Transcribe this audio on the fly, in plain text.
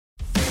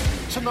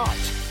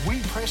Tonight, we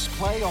press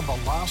play on the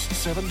last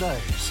 7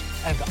 days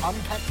and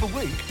unpack the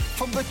week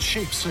from the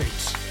cheap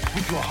seats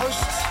with your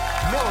hosts,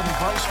 Melanie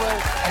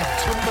Bracewell and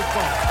Tim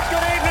McDonald.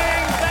 Good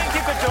evening. Thank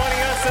you for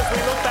joining us as we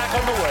look back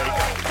on the week.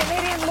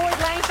 Comedian Lloyd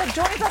Langford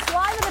joins us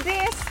live at the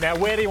desk. Now,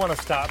 where do you want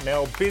to start,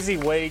 Mel? Busy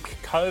week,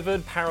 COVID,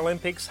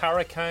 Paralympics,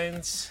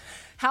 hurricanes.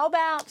 How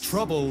about...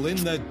 Trouble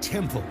in the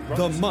temple.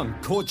 The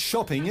monk caught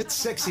shopping at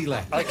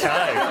Sexyland.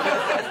 Okay.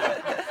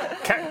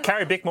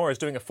 Carrie Bickmore is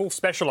doing a full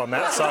special on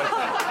that, so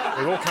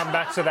we will come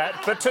back to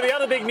that. But to the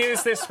other big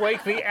news this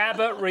week, the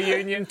ABBA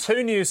reunion.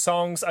 2 new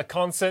songs, a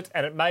concert,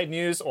 and it made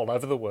news all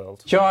over the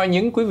world. Cho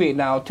những quý vị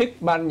nào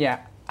thích ban nhạc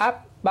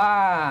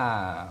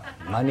ABBA.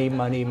 Money,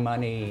 money,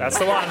 money. That's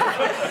the one.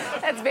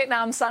 That's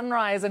Vietnam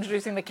Sunrise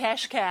introducing the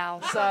cash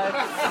cow, so...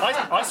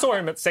 I saw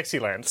him at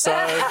Sexyland, so...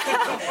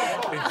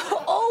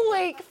 All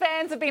week,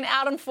 fans have been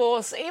out in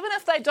force, even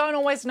if they don't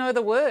always know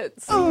the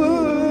words.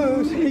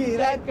 Ooh, see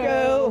that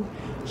girl,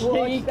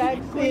 watch that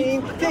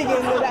scene, digging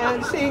the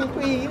dancing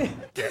queen.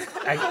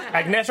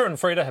 Agneta and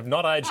Frida have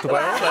not aged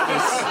well.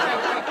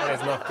 That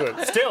is not good.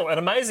 Still, an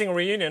amazing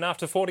reunion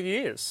after 40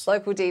 years.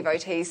 Local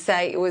devotees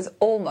say it was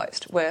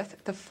almost worth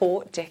the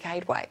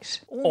 4-decade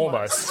wait.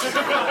 Almost.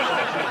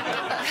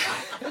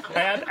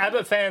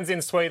 ABBA fans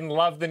in Sweden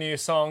love the new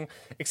song,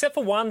 except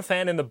for one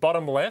fan in the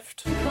bottom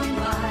left.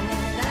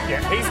 Yeah,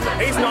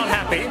 he's not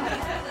happy.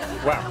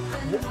 Well,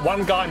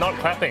 one guy not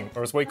clapping,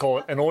 or as we call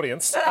it, an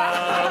audience.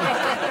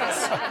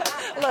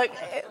 Look,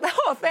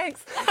 oh,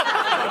 thanks.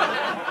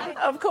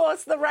 Of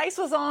course, the race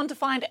was on to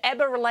find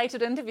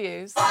ABBA-related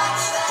interviews.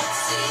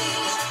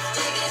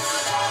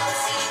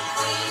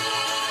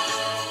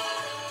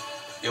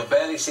 You'll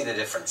barely see the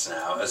difference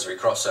now as we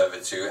cross over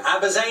to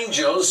ABBA's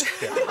Angels.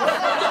 4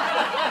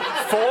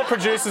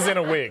 producers in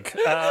a wig.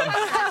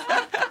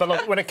 But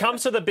look, when it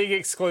comes to the big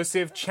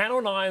exclusive,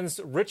 Channel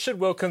 9's Richard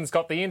Wilkins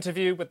got the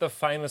interview with the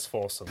famous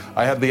foursome.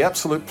 I had the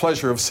absolute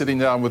pleasure of sitting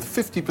down with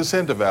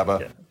 50% of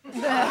ABBA.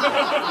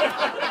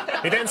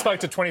 Yeah. He then spoke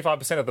to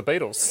 25% of the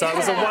Beatles, so it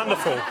was a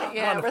wonderful...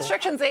 Yeah, wonderful.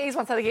 Restrictions ease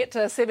once they get to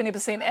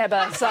 70%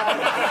 ABBA, so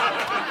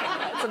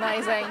it's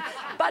amazing.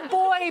 But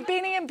boy,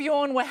 Benny and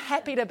Bjorn were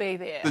happy to be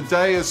there. The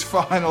day is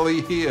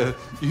finally here.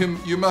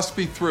 You must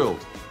be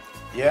thrilled.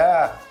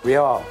 Yeah, we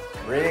are.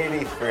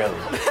 Really thrilled.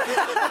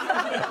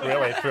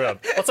 Really thrilled.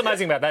 What's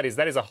amazing about that is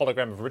a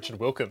hologram of Richard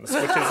Wilkins,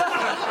 which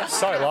is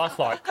so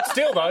lifelike.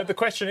 Still, though, the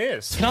question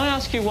is... Can I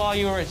ask you why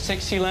you were at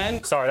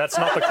Sexyland? Sorry, that's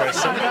not the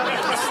question.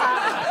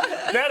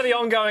 Now to the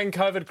ongoing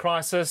COVID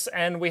crisis,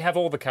 and we have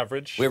all the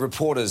coverage. We're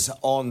reporters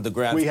on the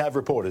ground. We have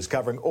reporters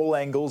covering all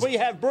angles. We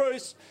have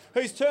Bruce,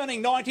 who's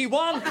turning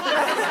 91.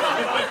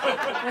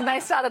 When they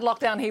started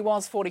lockdown, he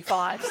was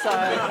 45, so...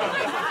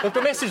 Look,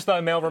 the message,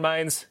 though, Mel,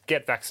 remains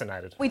get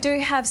vaccinated. We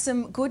do have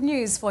some good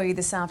news for you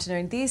this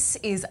afternoon. This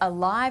is a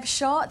live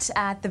shot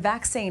at the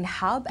vaccine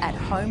hub at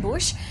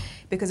Homebush.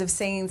 Because of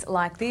scenes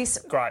like this.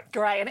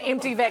 Great, an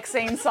empty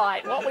vaccine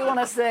site. What we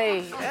want to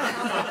see.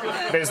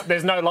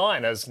 There's no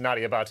line, as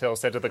Nadia Bartel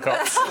said to the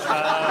cops.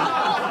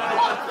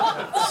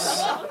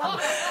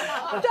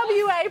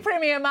 WA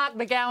Premier Mark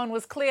McGowan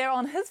was clear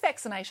on his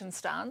vaccination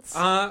stance.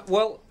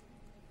 Well,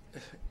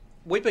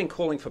 we've been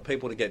calling for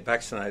people to get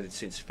vaccinated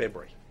since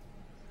February.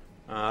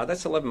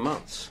 That's 11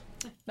 months.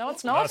 No,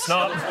 it's not. No, it's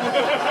not.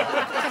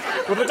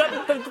 Well,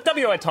 the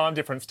WA time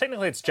difference,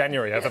 technically it's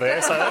January over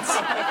there, so that's...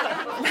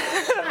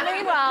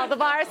 Meanwhile, the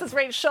virus has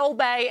reached Shoal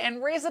Bay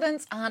and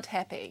residents aren't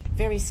happy.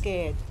 Very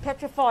scared.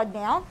 Petrified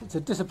now. It's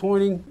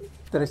disappointing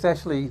that it's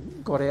actually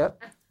got out.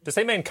 Does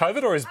he mean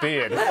COVID or his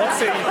beard?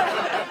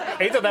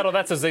 Either that or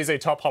that's a ZZ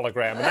Top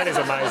hologram, and that is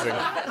amazing.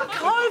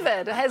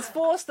 COVID has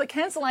forced the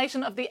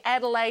cancellation of the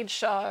Adelaide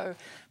show,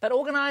 but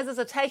organisers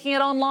are taking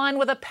it online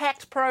with a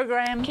packed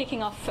program.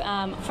 Kicking off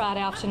Friday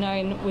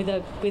afternoon with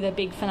a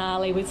big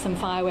finale with some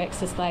fireworks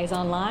displays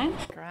online.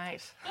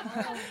 Great.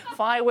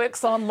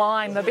 Fireworks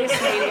online, the best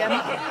medium.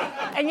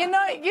 And you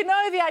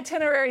know the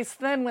itinerary's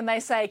thin when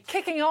they say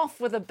kicking off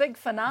with a big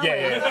finale.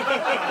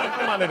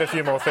 Yeah. Might need a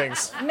few more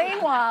things.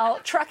 Meanwhile,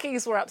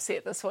 truckies were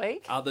upset this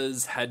week.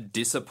 Others had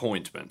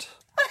disappointment.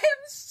 I am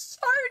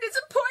so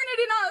disappointed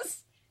in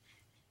us.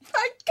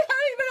 I can't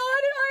even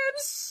hide it. I am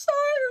so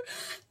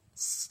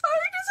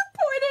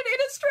disappointed in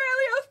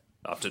Australia.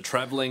 After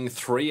travelling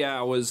 3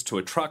 hours to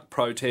a truck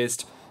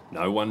protest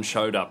no one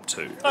showed up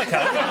to.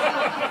 Okay.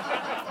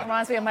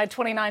 Reminds me of my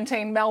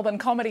 2019 Melbourne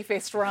Comedy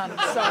Fest run.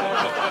 So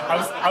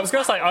I was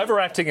going to say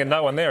overacting and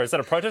no one there. Is that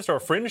a protest or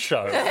a fringe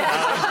show?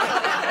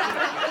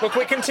 Look,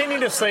 we continue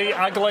to see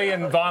ugly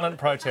and violent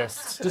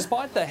protests.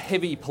 Despite the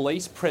heavy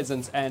police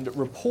presence and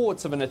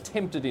reports of an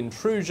attempted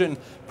intrusion,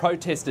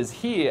 protesters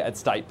here at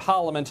State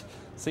Parliament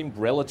seemed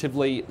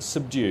relatively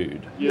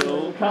subdued.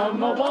 You'll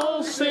come a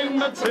waltzing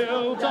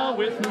Matilda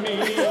with me.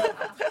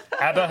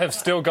 ABBA have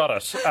still got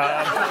it.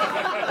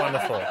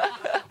 Wonderful.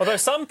 Although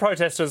some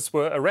protesters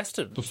were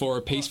arrested. Before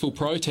a peaceful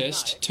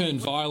protest turned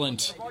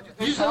violent.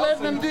 You should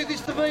let them do this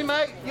to me,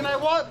 mate. You know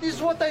what? This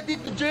is what they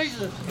did to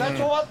Jesus. That's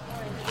what.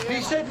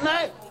 He said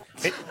no.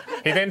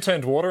 He then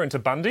turned water into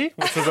Bundy,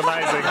 which was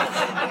amazing.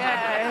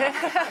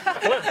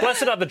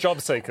 Blessed are the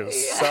job seekers.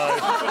 So,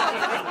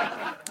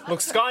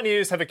 look, Sky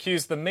News have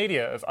accused the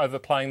media of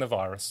overplaying the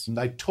virus. And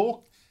they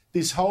talk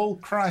this whole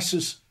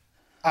crisis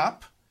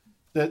up,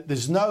 that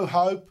there's no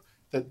hope,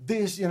 that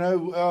this,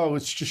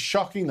 it's just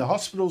shocking, the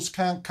hospitals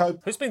can't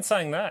cope. Who's been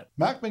saying that?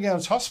 Mark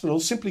McGowan's hospital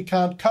simply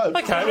can't cope.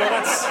 OK, well,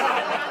 that's...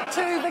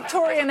 To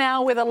Victoria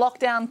now, where the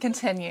lockdown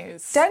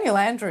continues. Daniel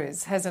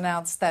Andrews has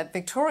announced that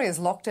Victoria's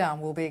lockdown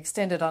will be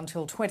extended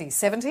until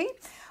 2070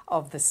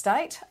 of the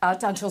state.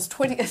 Until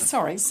 20...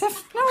 Sorry,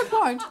 no, it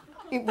won't.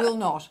 It will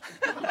not.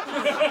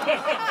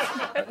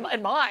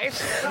 It might.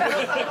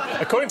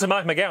 According to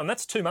Mark McGowan,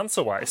 that's 2 months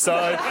away,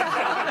 so...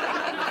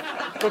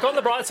 Look, on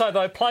the bright side,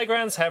 though,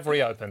 playgrounds have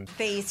reopened.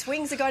 The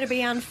swings are going to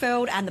be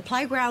unfurled and the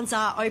playgrounds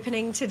are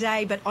opening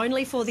today, but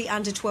only for the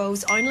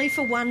under-12s, only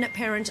for one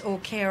parent or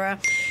carer.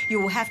 You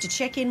will have to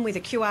check in with a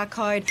QR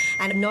code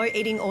and no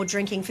eating or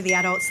drinking for the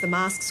adults. The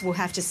masks will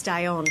have to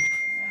stay on.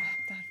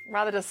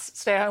 Rather just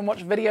stay home and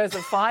watch videos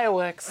of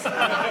fireworks. The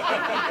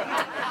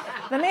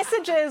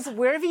message is,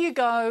 wherever you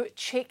go,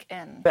 check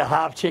in. About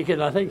half check-in,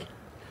 I think.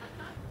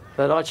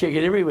 But I check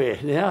in everywhere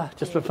now,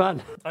 just for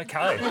fun.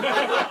 OK.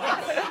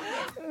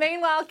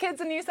 Meanwhile,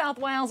 kids in New South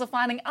Wales are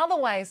finding other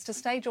ways to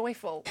stay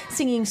joyful.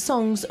 Singing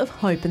songs of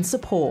hope and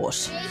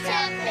support.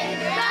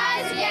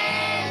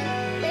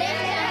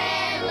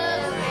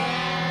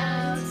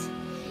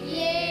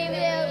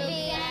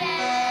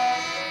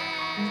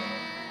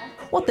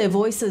 What their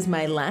voices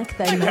may lack,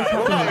 they make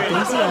up in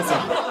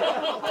enthusiasm.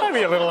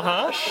 Maybe a little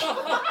harsh.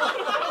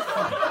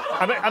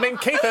 I mean,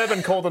 Keith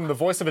Urban called them the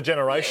voice of a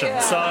generation,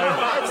 so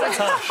it's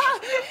harsh.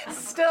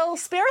 Still,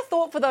 spare a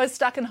thought for those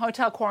stuck in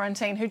hotel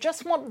quarantine who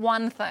just want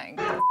one thing.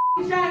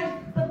 Stay there.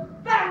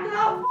 I don't even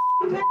know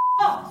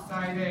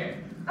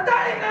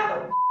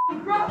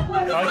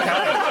OK.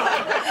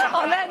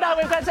 On that note,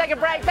 we've got to take a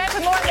break. Back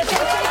with more of the Cheap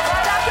Seats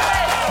right after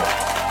this.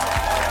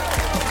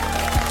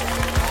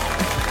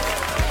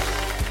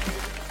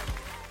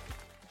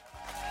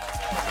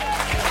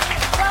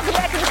 Welcome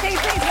back to the Cheap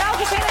Seats. Mel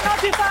Katina not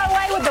too far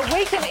away with the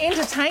week in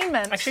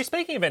entertainment. Actually,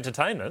 speaking of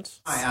entertainment...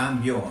 Hi,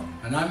 I'm Bjorn.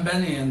 And I'm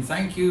Benny, and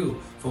thank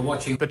you for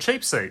watching... The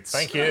Cheap Seats.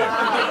 Thank you.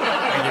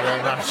 Thank you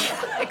very much.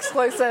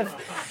 Exclusive.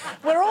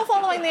 We're all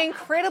following the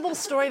incredible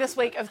story this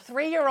week of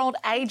 3-year-old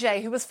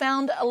AJ, who was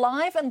found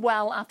alive and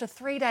well after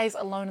 3 days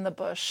alone in the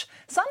bush.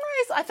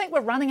 Sunrise, I think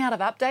we're running out of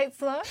updates,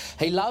 though.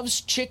 He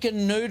loves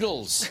chicken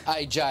noodles,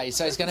 AJ,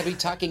 so he's going to be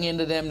tucking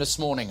into them this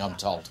morning, I'm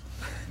told.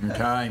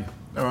 Okay.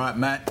 All right,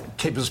 Matt,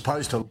 keep us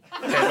posted.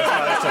 Keep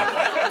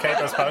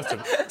us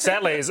posted.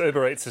 Sadly, his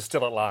Uber Eats is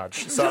still at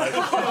large, so...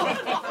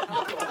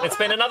 It's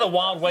been another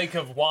wild week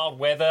of wild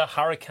weather,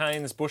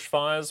 hurricanes,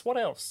 bushfires. What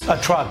else? A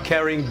truck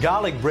carrying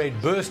garlic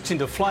bread bursts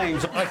into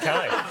flames.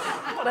 OK.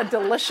 What a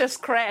delicious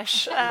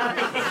crash.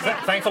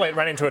 Thankfully, it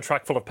ran into a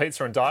truck full of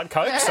pizza and Diet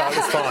Coke, so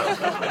it's fine.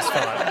 It's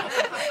fine.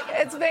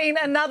 It's been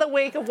another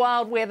week of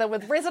wild weather,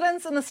 with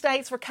residents in the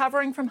States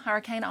recovering from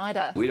Hurricane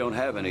Ida. We don't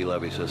have any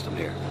levee system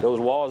here. Those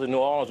walls in New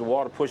Orleans, the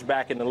water pushed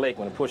back in the lake.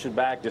 When it pushes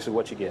back, this is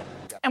what you get.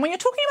 And when you're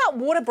talking about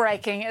water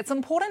breaking, it's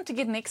important to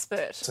get an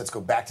expert. So let's go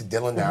back to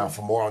Dylan now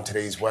for more on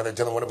today's weather.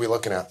 Dylan, what are we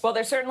looking at? Well,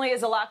 there certainly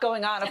is a lot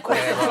going on, of course,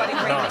 with flooding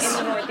rain in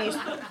the Northeast.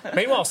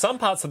 Meanwhile, some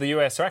parts of the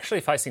US are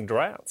actually facing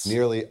droughts.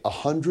 Nearly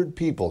 100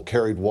 people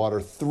carried water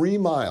 3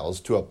 miles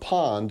to a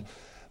pond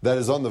that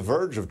is on the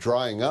verge of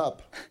drying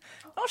up.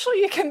 Not sure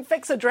you can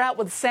fix a drought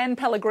with San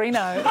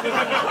Pellegrino.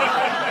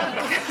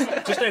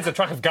 Just needs a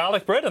truck of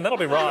garlic bread and that'll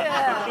be right.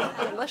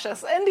 Yeah,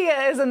 delicious.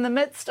 India is in the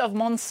midst of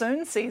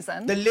monsoon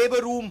season. The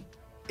labour room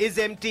is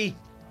empty.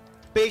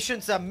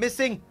 Patients are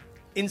missing.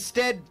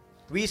 Instead,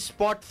 we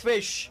spot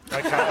fish.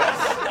 OK.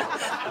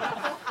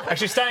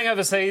 Actually, staying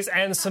overseas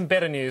and some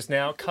better news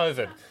now,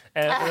 COVID.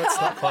 That's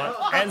not quite.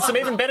 And some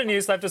even better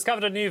news, they've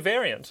discovered a new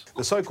variant.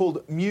 The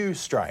so-called Mu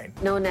strain.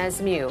 Known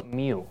as Mu.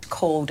 Mu.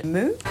 Called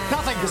Mu.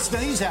 Nothing to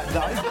sneeze at,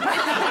 though.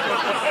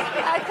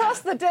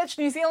 Across the ditch,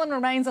 New Zealand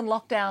remains in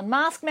lockdown.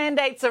 Mask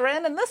mandates are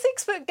in, and this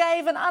expert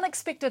gave an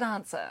unexpected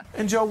answer.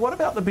 And Joel, what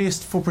about the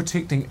best for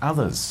protecting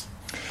others?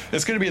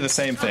 It's going to be the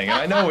same thing. And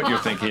I know what you're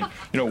thinking.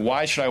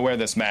 Why should I wear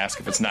this mask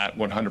if it's not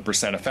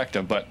 100%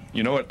 effective? But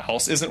you know what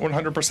else isn't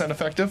 100%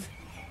 effective?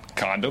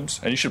 Condoms.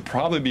 And you should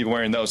probably be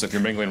wearing those if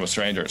you're mingling with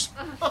strangers.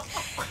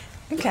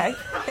 Okay.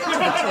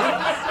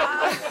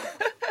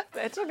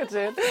 That took a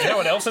turn. You know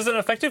what else isn't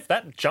effective?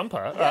 That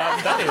jumper.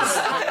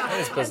 That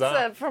is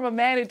bizarre. It's from a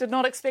man who did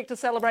not expect to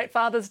celebrate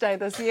Father's Day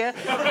this year.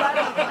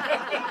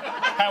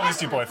 How is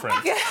your boyfriend?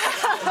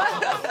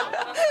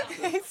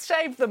 He's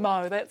shaved the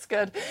mo, that's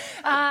good.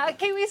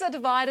 Kiwis are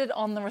divided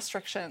on the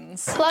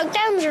restrictions.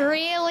 Lockdown's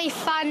really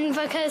fun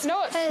because...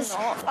 No, it's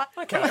not.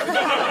 OK.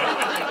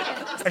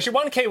 Actually,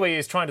 one Kiwi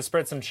is trying to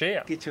spread some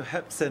cheer. Get your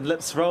hips and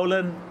lips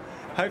rolling.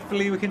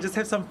 Hopefully we can just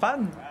have some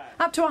fun.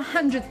 Up to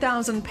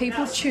 100,000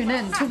 people tune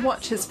in to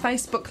watch his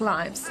Facebook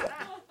Lives.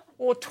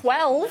 Or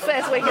 12,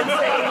 as we can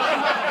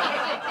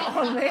see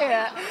on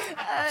there.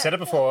 I've said it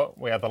before,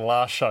 we are the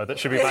last show that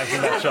should be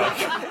making that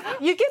joke.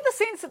 You get the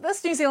sense that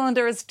this New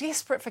Zealander is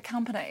desperate for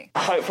company.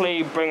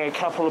 Hopefully bring a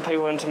couple of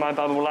people into my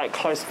bubble, like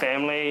close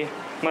family,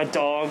 my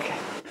dog.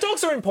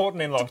 Dogs are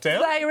important in lockdown.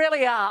 They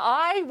really are.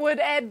 I would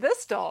add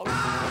this dog.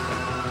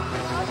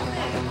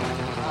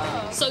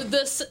 So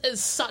this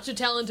is such a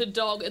talented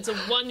dog. It's a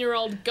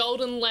 1-year-old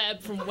golden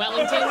lab from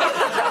Wellington.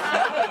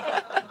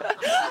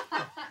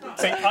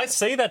 See, I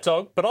see that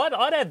dog, but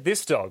I'd add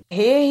this dog.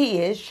 Here he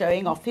is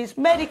showing off his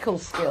medical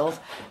skills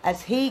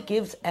as he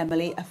gives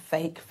Emily a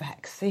fake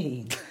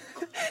vaccine.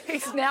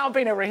 He's now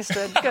been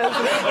arrested because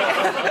the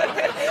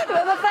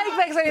fake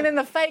vaccine and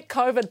the fake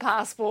COVID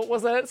passport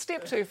was a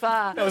step too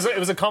far. It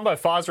was a combo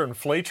Pfizer and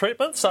flea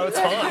treatment, so it's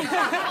fine.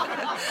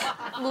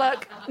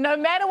 Look, no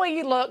matter where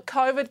you look,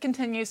 COVID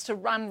continues to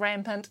run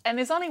rampant, and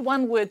there's only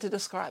one word to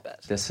describe it.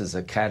 This is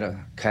a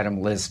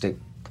cataclysmic,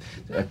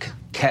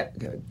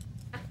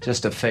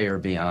 just a fare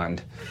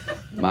beyond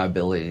my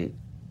ability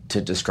to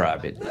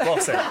describe it. Well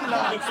said.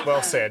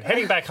 Well said.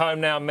 Heading back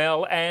home now,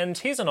 Mel, and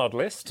here's an odd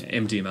list.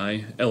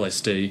 MDMA,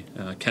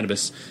 LSD,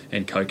 cannabis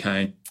and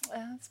cocaine.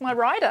 It's my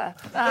rider.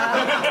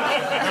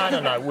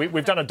 No.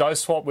 We've done a dose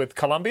swap with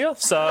Colombia,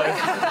 so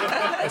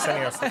there's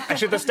something else.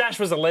 Actually, the stash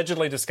was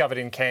allegedly discovered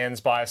in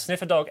Cairns by a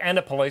sniffer dog and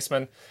a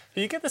policeman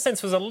who you get the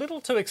sense was a little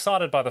too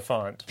excited by the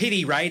find.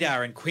 PD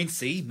Radar and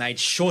Quincy made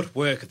short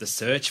work of the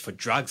search for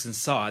drugs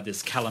inside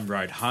this Callum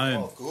Road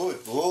home. Oh,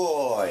 good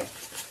boy.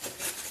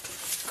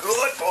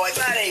 Good boy,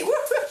 buddy.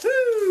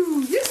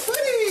 Woo-hoo-hoo. Yes,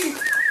 buddy.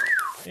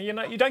 You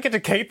know, you don't get to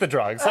keep the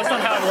drugs. That's not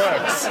how it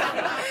works.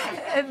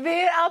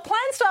 There are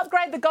plans to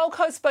upgrade the Gold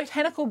Coast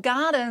Botanical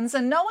Gardens,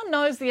 and no one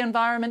knows the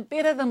environment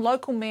better than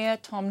local Mayor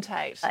Tom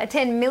Tate. A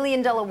 $10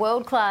 million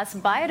world-class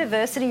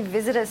biodiversity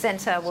visitor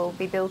centre will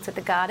be built at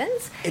the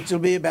gardens. It will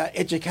be about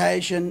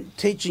education,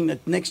 teaching the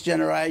next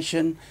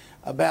generation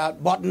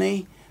about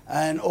botany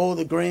and all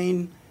the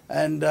green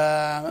and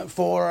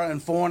flora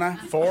and fauna.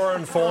 Flora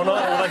and fauna, all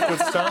that good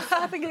stuff.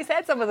 I think he's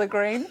had some of the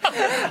green.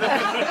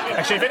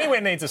 Actually, if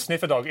anyone needs a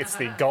sniffer dog, it's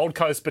the Gold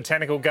Coast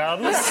Botanical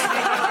Gardens.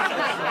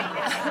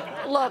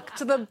 Look,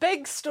 to the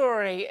big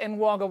story in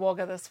Wagga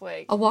Wagga this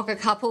week. A Wagga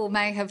couple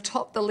may have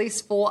topped the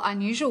list for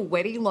unusual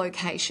wedding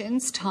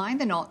locations, tying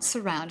the knot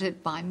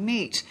surrounded by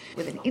meat,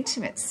 with an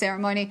intimate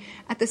ceremony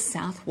at the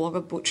South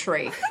Wagga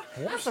Butchery.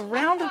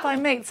 Surrounded by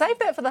meat. Save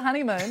that for the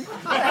honeymoon.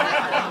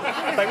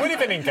 They weren't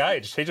even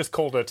engaged. He just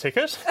called her a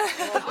ticket.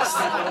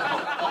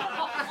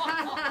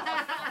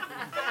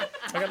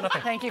 I got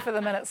nothing. Thank you for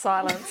the minute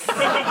silence.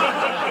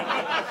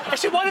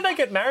 Actually, why did they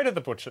get married at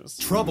the butcher's?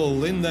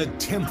 Trouble in the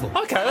temple.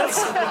 OK, that's...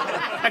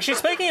 Actually,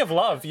 speaking of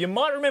love, you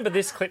might remember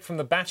this clip from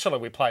The Bachelor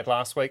we played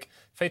last week,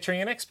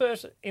 featuring an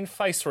expert in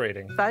face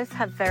reading. Both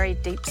have very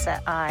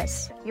deep-set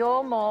eyes.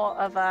 You're more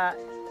of a,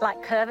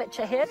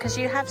 curvature here, because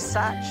you have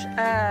such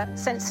a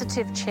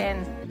sensitive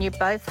chin. You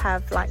both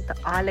have, the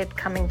eyelid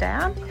coming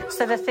down.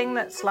 So the thing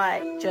that's,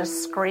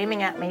 just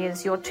screaming at me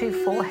is your two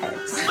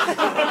foreheads.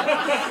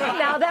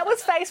 Now, that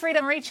was face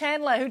reader Marie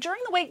Chandler, who during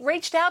the week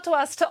reached out to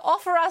us to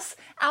offer us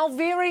our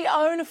very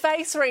own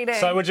face reading.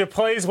 So would you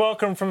please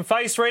welcome from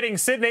Face Reading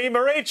Sydney,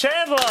 Marie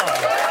Chandler.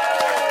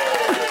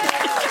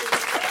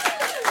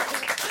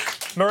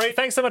 Marie,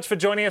 thanks so much for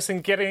joining us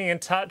and getting in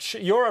touch.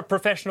 You're a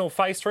professional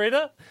face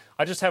reader.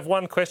 I just have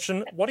one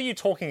question. What are you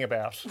talking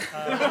about?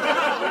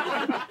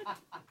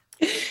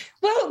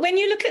 Well, when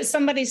you look at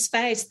somebody's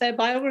face, their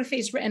biography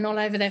is written all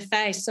over their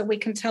face, so we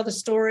can tell the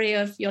story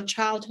of your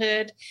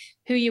childhood,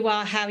 who you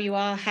are, how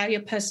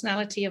your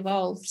personality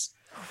evolves.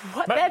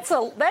 What? That's a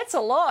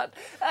lot.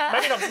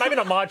 Maybe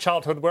not my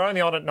childhood. We're only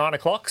on at 9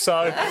 o'clock,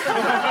 so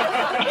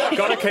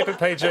got to keep it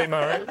PG,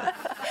 Murray.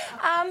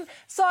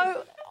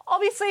 So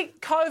obviously,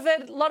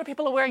 COVID. A lot of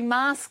people are wearing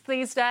masks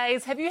these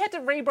days. Have you had to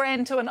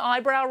rebrand to an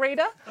eyebrow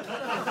reader?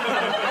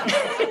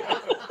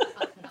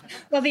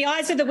 Well, the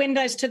eyes are the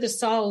windows to the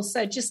soul,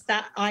 so just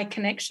that eye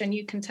connection,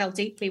 you can tell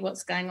deeply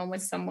what's going on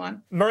with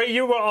someone. Marie,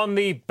 you were on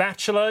The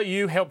Bachelor.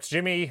 You helped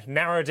Jimmy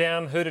narrow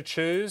down who to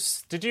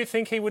choose. Did you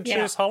think he would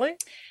choose Holly?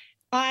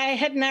 I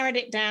had narrowed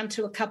it down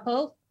to a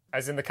couple.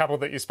 As in the couple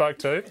that you spoke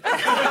to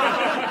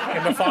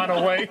in the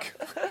final week.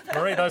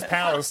 Marie, those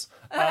powers.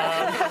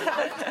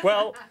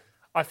 Well,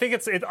 I think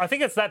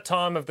it's that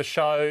time of the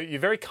show. You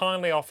very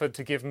kindly offered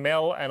to give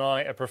Mel and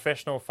I a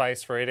professional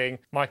face reading.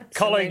 My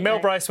colleague Mel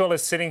Bracewell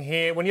is sitting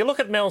here. When you look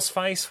at Mel's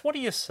face, what do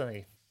you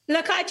see?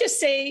 Look, I just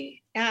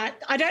see,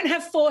 I don't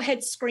have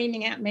forehead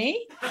screaming at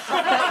me. But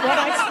what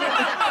I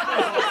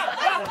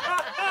see...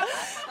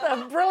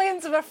 The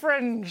brilliance of a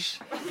fringe.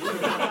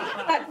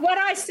 But what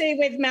I see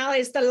with Mel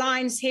is the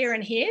lines here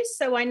and here.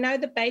 So I know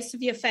the base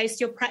of your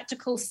face, your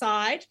practical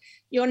side,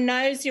 your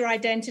nose, your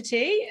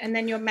identity, and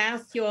then your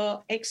mouth,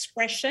 your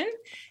expression,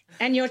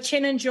 and your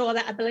chin and jaw,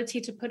 that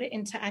ability to put it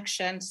into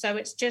action. So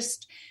it's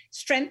just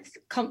strength,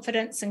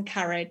 confidence, and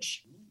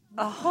courage.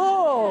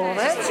 Oh,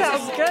 that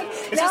sounds good.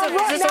 Now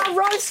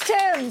roast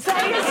him.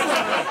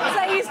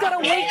 Say he's got a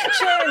weak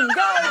chin.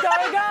 Go.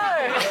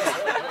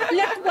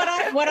 Look,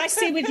 what I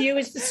see with you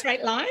is the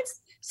straight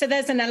lines. So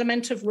there's an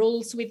element of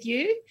rules with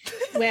you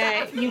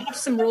where you have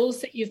some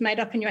rules that you've made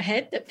up in your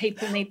head that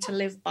people need to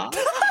live by.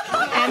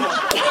 I'm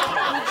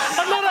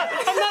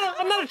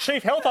not a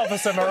chief health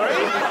officer, Marie. What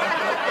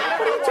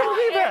are you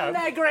talking about? In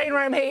that green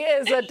room, he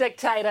is a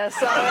dictator,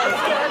 so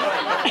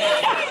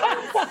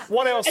it's good.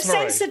 What else, A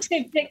Marie?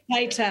 sensitive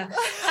dictator.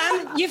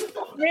 You've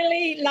got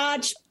really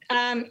large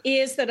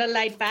ears that are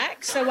laid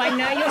back, so I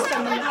know you're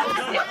someone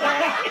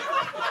that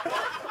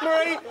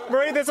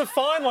Marie, there's a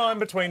fine line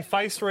between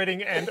face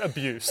reading and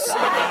abuse. Do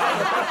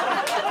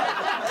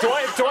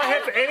I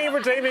have any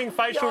redeeming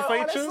facial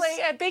features?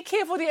 Honestly, be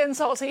careful with the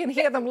insults. You can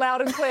hear them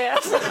loud and clear.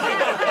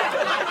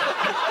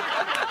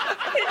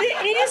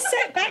 The ear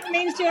setback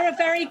means you're a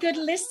very good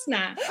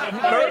listener.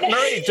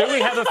 Marie, do we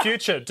have a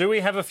future? Do we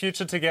have a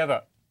future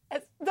together?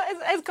 As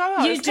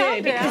co-host, You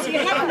do, because you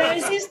have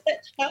noses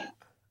that...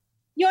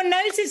 Your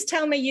noses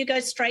tell me you go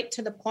straight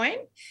to the point,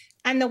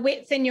 and the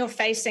width in your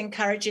face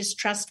encourages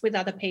trust with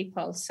other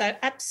people. So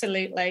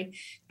absolutely,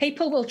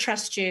 people will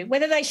trust you.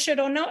 Whether they should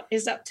or not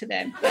is up to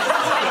them. Oh,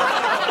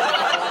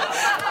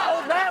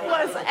 that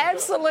was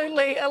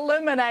absolutely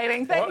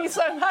illuminating. Thank you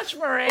so much,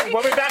 Marie.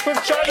 We'll be back with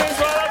Showbiz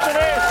right after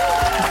this.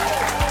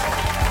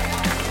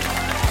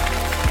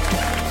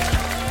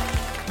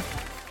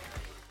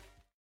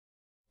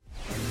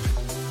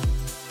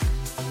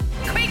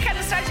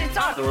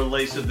 The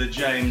release of the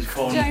James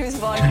Bond.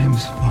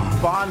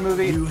 Bond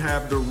movie. You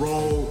have the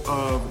role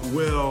of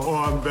Will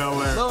on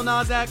Bel Air. Lil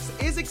Nas X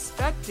is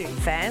expecting.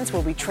 Fans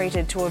will be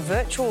treated to a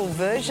virtual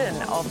version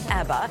of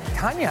ABBA.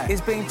 Kanye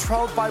is being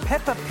trolled by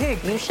Peppa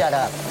Pig. You shut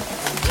up.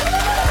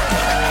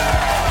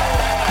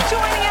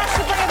 Joining us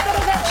to bring a bit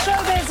of that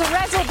showbiz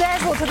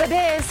razzle-dazzle to the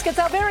desk, it's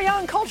our very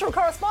own cultural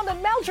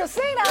correspondent, Mel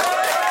Tracina.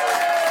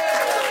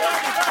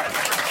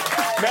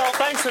 Mel,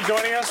 thanks for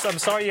joining us. I'm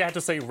sorry you had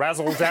to see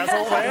Razzle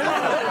Dazzle there.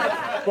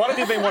 What have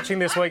you been watching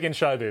this week in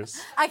showbiz?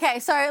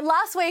 Okay, so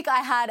last week I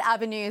had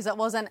ABBA news. It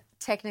wasn't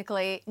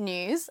technically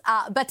news,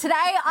 but today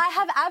I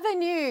have ABBA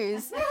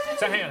news.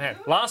 So hang on.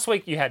 Last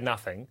week you had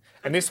nothing,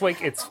 and this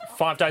week it's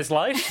 5 days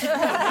late?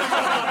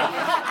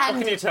 What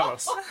can you tell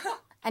us?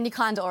 And you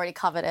kind of already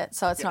covered it,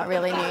 so it's not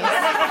really news.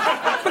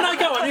 But no,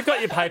 go on. You've got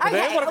your paper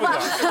there. What have we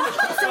got?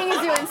 Seeing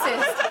as you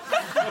insist.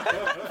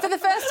 For the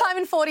first time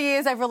in 40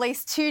 years, they've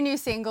released 2 new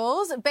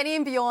singles. Benny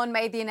and Bjorn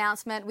made the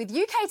announcement with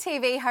UK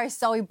TV host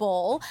Zoe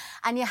Ball,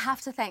 and you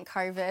have to thank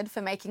COVID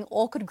for making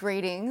awkward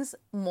greetings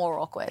more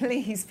awkward.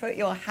 Please put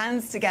your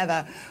hands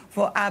together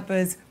for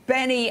ABBA's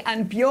Benny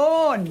and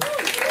Bjorn.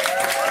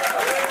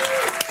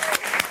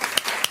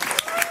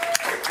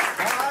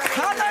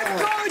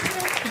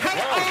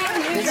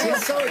 This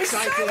is so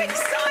exciting. So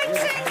exciting.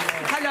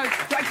 Hello,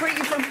 do I greet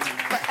you from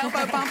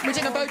elbow bump? We're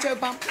doing a bojo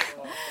bump.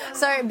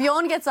 So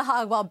Bjorn gets a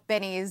hug while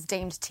Benny is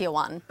deemed tier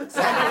 1.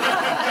 So.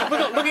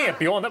 Looking at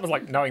Bjorn, that was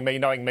like knowing me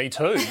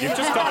too. You've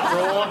just got to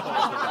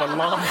draw the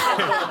line.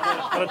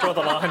 Got to draw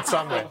the line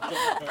somewhere.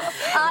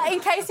 In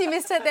case you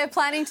missed it, they're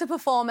planning to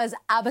perform as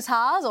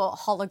avatars or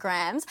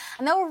holograms,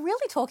 and they were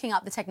really talking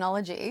up the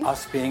technology.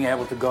 Us being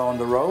able to go on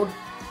the road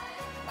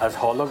as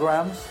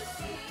holograms,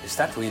 is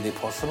that really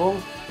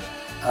possible?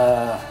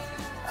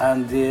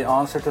 And the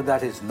answer to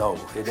that is no,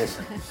 it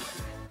isn't.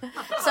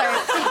 So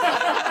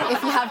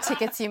if you have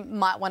tickets, you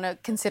might want to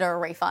consider a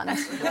refund.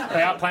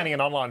 They are planning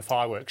an online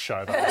fireworks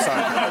show, though, so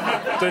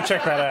do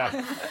check that out.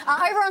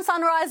 Over on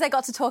Sunrise, they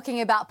got to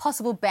talking about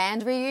possible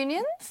band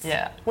reunions.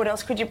 Yeah. What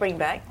else could you bring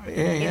back?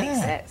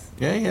 Yeah.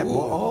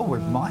 Oh,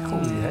 with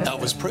Michael, yeah.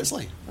 Elvis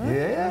Presley.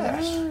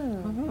 Yes.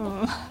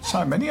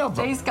 So many of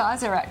them. These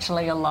guys are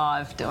actually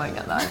alive doing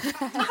it, though.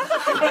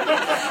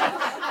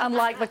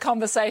 Unlike the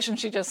conversation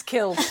she just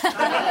killed.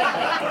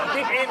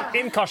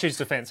 In Koshy's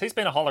defence, he's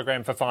been a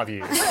hologram for 5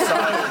 years, so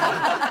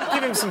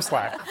give him some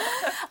slack.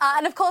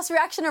 And of course,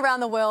 reaction around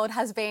the world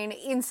has been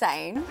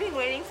insane. I've been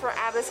waiting for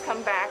ABBA's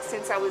comeback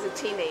since I was a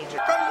teenager.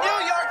 From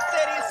New York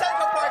City,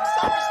 Central Park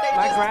Summer Stage.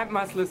 My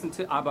grandma's listened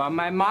to ABBA.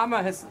 My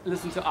mama has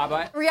listened to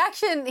ABBA.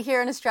 Reaction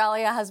here in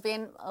Australia has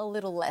been a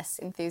little less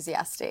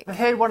enthusiastic. I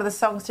heard one of the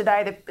songs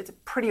today. It's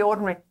pretty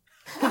ordinary.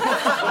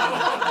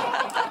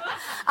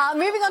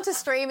 Moving on to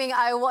streaming,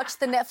 I watched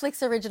the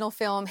Netflix original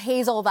film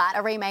He's All That,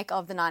 a remake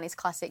of the 90s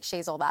classic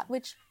She's All That,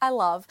 which I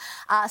love.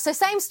 So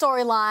same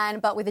storyline,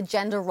 but with a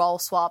gender role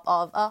swap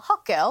of a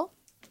hot girl,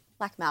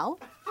 like Mel,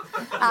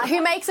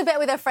 who makes a bet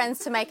with her friends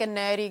to make a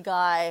nerdy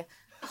guy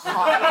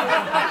hot.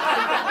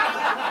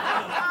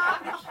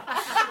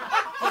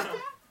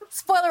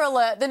 Spoiler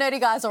alert, the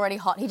nerdy guy's already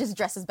hot. He just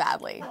dresses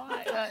badly.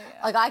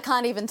 Like, I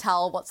can't even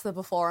tell what's the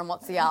before and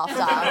what's the after.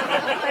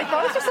 They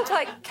both just look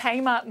like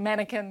Kmart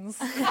mannequins.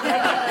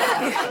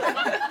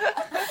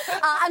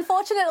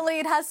 Unfortunately,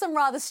 it has some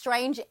rather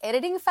strange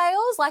editing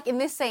fails, like in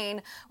this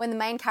scene when the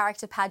main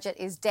character, Paget,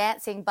 is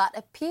dancing but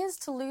appears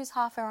to lose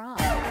half her arm.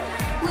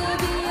 We'll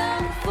be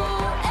young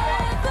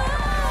forever.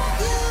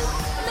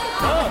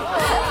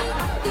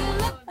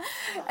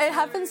 It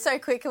happens so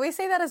quick. Can we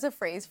see that as a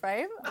freeze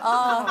frame?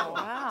 Oh,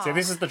 wow. See,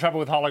 this is the trouble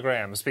with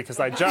holograms, because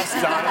they just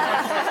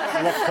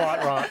don't look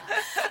quite right.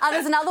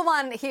 There's another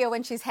one here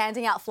when she's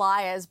handing out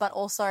flyers, but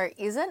also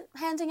isn't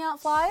handing out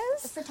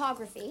flyers.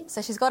 Photography.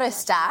 So she's got her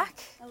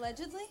stack.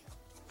 Allegedly.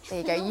 There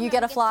you go. You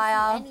get a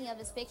flyer. Any of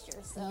his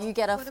pictures, so. You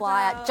get a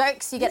flyer.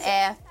 Jokes, you get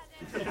air.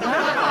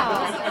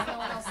 Wow. No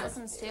one else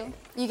listens to.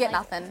 You get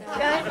nothing.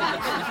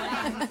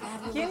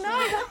 You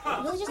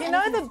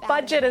know the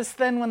budget is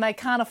thin when they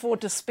can't afford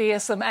to spare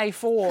some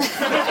A4.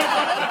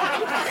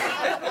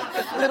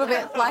 A little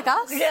bit like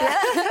us.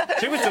 Yeah.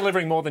 She was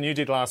delivering more than you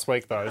did last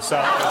week, though,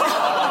 so cut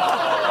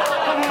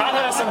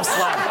her some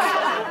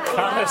slack.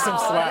 Cut her some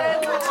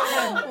slack.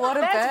 What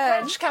a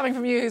French coming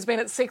from you who's been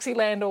at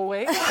Sexyland all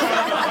week.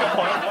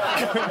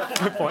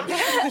 Good point.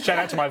 Shout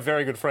out to my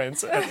very good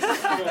friends.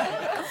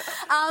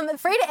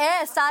 Free to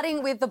air,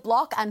 starting with The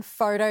Block and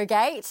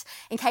Photogate.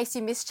 In case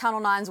you missed Channel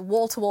 9's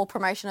wall-to-wall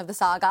promotion of the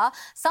saga,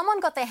 someone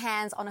got their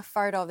hands on a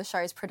photo of the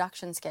show's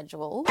production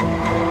schedule.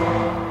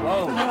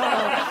 Whoa.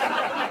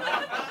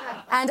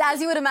 And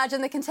as you would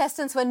imagine, the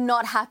contestants were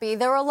not happy.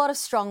 There were a lot of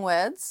strong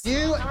words.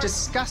 You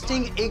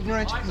disgusting,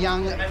 ignorant,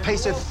 young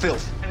piece of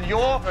filth.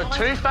 You're a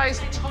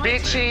two-faced,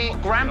 bitchy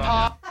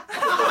grandpa.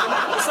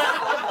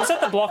 Was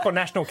that The Block or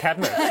National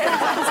Cabinet?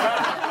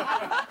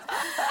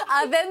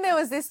 Then there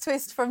was this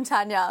twist from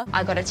Tanya.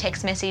 I got a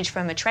text message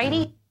from a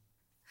tradie.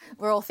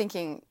 We're all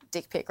thinking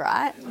dick pic,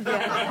 right?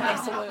 Yeah,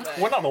 absolutely.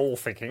 We're not all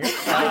thinking it.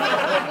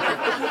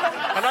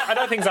 I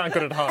know things aren't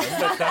good at home,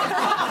 but...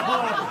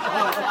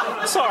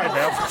 Sorry,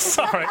 Mel.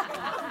 Sorry.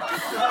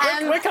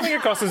 We're coming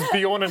across as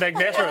Bjorn and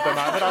Agneta at the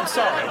moment. I'm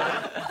sorry.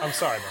 I'm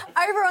sorry, Mel.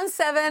 Over on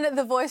 7,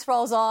 The Voice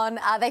rolls on.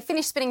 They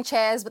finished spinning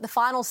chairs, but the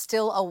final's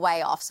still a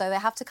way off, so they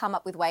have to come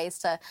up with ways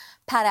to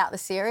pad out the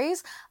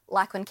series,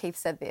 like when Keith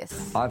said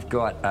this. I've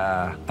got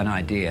an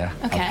idea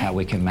of how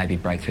we can maybe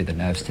break through the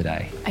nerves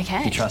today.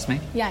 Okay. You trust me?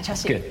 Yeah, I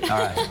trust you. Good. All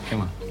right,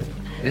 come on.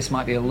 This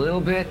might be a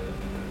little bit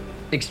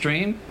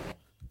extreme.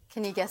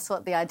 Can you guess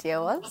what the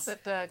idea was? Was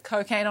it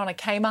cocaine on a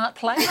Kmart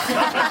plate?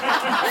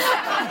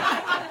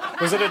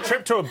 Was it a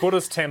trip to a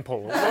Buddhist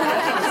temple? They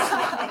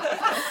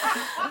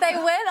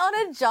went on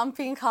a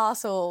jumping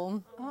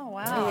castle. Oh,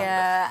 wow.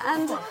 Yeah,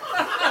 and...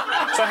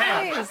 So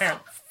hang on.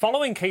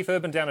 Following Keith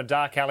Urban down a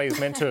dark alley is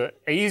meant to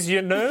ease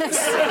your nerves?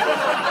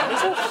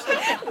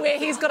 Where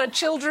he's got a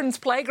children's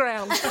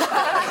playground.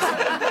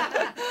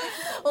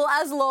 Well,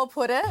 as Law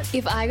put it...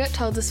 If I got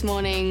told this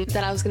morning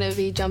that I was going to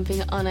be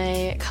jumping on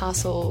a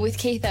castle with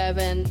Keith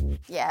Urban...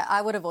 Yeah,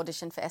 I would have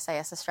auditioned for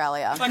SAS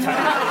Australia.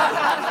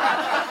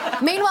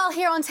 Meanwhile,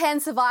 here on 10,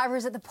 Survivor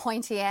is at the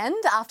pointy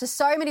end. After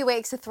so many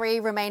weeks, the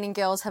 3 remaining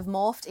girls have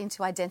morphed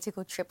into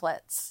identical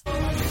triplets.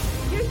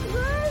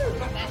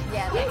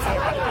 Yeah,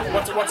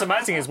 that's it. What's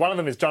amazing is one of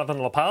them is Jonathan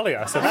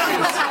LaPaglia, so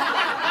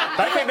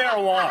they've been there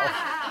a while.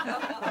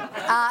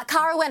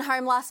 Cara went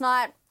home last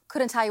night.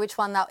 Couldn't tell you which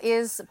one that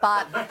is,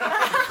 but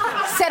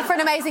set for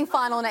an amazing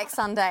final next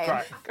Sunday.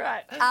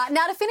 Great.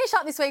 Now, to finish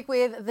up this week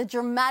with the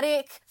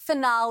dramatic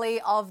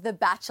finale of The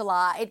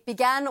Bachelor. It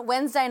began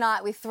Wednesday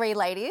night with 3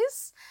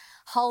 ladies,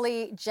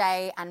 Holly,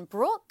 Jay and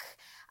Brooke.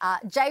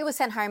 Jay was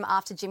sent home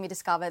after Jimmy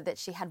discovered that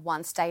she had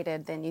once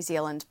dated the New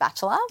Zealand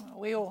Bachelor.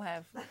 We all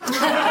have.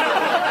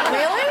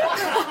 Really?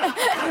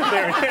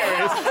 There it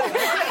is.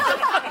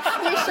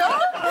 You sure?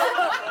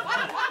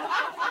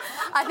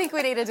 I think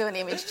we need to do an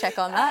image check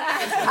on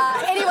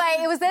that. Anyway,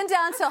 it was then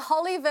down to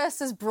Holly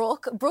versus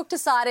Brooke. Brooke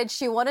decided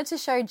she wanted to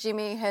show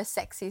Jimmy her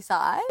sexy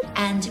side.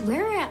 And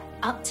we're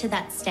up to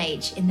that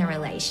stage in the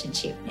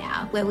relationship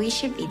now where we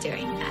should be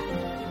doing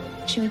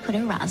that. Should we put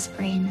a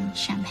raspberry in the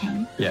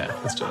champagne? Yeah,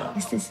 let's do that.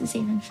 Because this is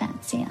even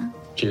fancier.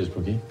 Cheers,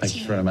 Brookie. Thank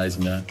you for an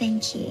amazing day.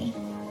 Thank you.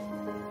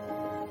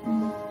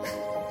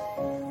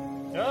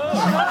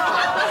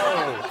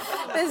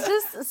 There's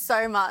just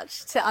so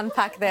much to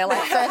unpack there.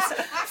 Like first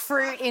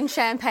fruit in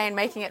champagne,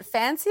 making it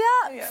fancier,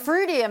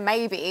 fruitier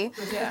maybe,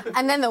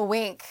 and then the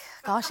wink.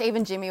 Gosh,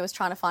 even Jimmy was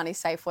trying to find his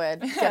safe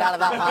word. Get out of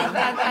that one.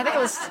 I think it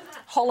was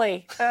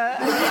Holly.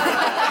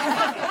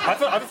 I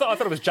thought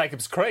it was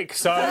Jacob's Creek.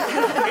 So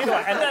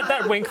anyway, and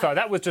that wink though,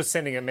 that was just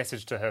sending a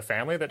message to her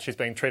family that she's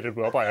being treated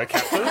well by her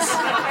captors.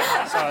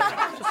 So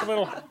just a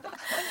little.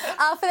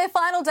 For their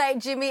final date,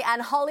 Jimmy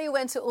and Holly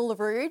went to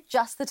Uluru,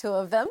 just the 2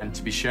 of them. And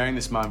to be sharing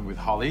this moment with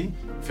Holly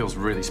feels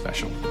really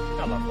special.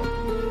 I love her.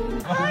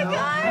 Hi,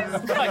 guys.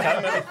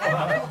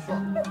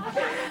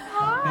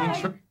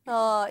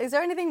 Oh, is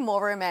there anything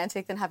more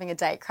romantic than having a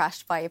date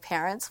crashed by your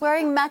parents?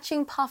 Wearing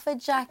matching puffer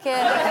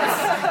jackets.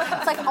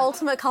 It's like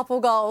ultimate couple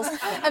goals.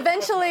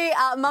 Eventually,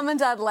 Mum and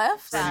Dad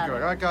left. All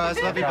right, guys.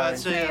 Love you both.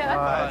 See you.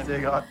 Bye. See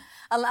you guys.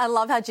 I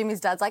love how Jimmy's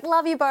dad's like,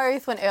 love you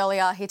both, when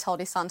earlier he told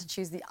his son to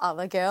choose the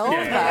other girl.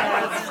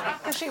 Yeah.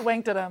 Because she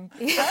winked at him.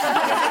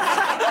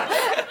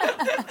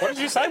 What did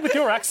you say with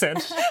your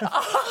accent?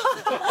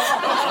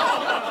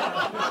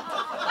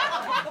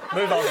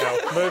 Move on, Mel.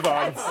 Move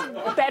on.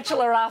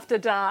 Bachelor After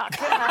Dark.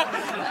 In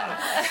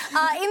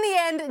the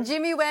end,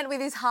 Jimmy went with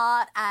his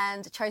heart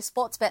and chose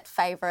Sportsbet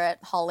favourite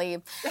Holly,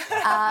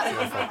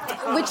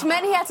 which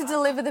meant he had to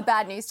deliver the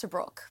bad news to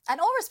Brooke.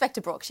 And all respect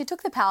to Brooke, she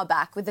took the power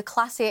back with the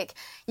classic,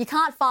 "You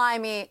can't fire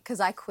me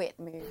because I quit"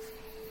 move.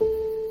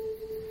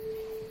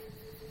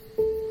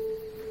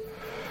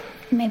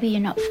 Maybe you're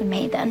not for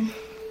me then.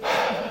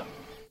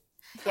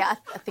 Yeah,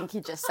 I think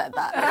he just said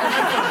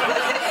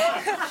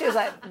that. She was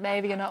like,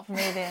 maybe you're not for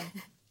me then.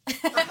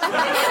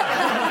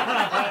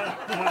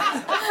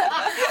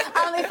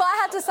 If I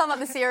had to sum up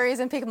the series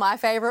and pick my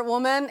favourite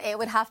woman, it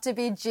would have to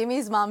be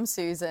Jimmy's mum,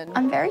 Susan.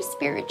 I'm very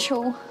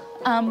spiritual,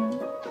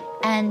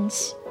 and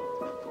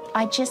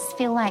I just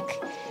feel like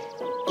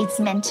it's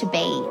meant to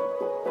be.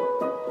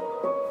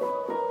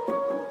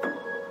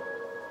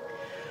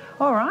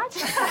 All right.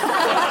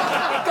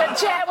 Good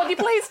chat. Would you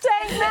please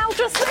thank Mel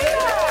Justina?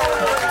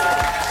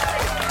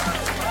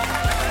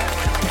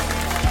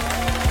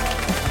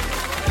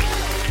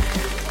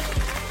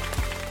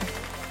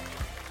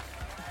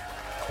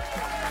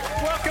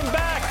 Welcome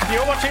back.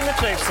 You're watching The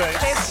Cheap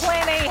Seats. There's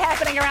plenty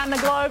happening around the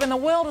globe in the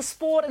world of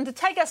sport, and to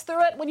take us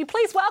through it, would you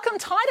please welcome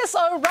Titus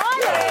O'Reilly?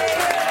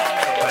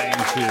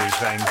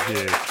 Thank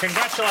you.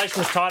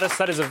 Congratulations, Titus.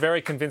 That is a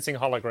very convincing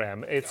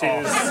hologram. It is.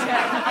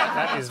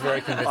 That is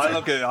very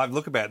convincing. I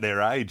look about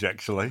their age,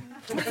 actually.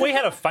 If we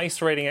had a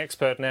face reading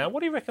expert now,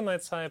 what do you reckon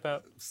they'd say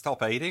about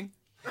stop eating?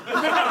 So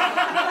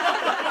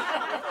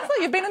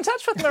you've been in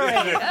touch with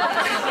Marie.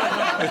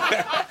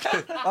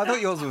 I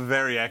thought yours was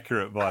very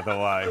accurate, by the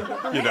way.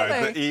 You know,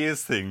 Really? the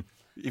ears thing.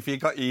 If you've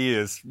got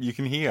ears, you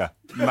can hear.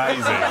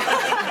 Amazing.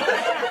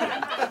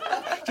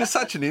 Just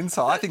such an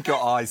insight. I think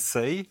your eyes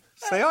see.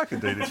 See, I can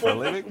do this for a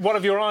living. What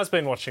have your eyes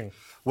been watching?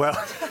 Well,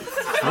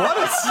 what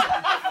is...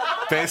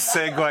 Best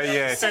segue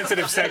yet.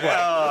 Sensitive segue.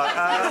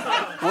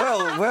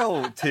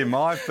 Well, Tim,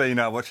 I've been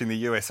watching the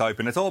US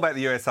Open. It's all about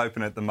the US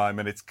Open at the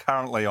moment. It's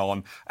currently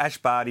on. Ash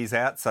Barty's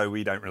out, so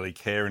we don't really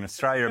care in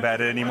Australia about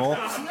it anymore.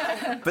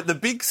 But the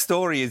big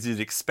story, as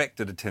you'd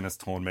expect at a tennis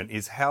tournament,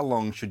 is how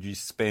long should you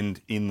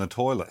spend in the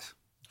toilet?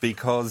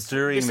 Because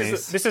during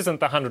this isn't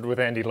the 100 with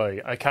Andy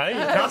Lee, OK? You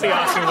can't be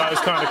asking those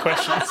kind of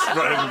questions.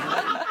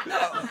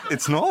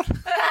 It's not?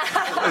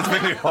 It's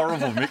been a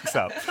horrible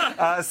mix-up.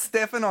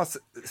 Stefanos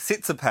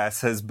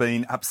Tsitsipas has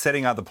been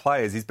upsetting other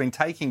players. He's been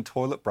taking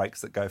toilet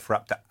breaks that go for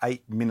up to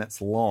 8 minutes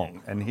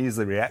long. And here's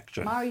the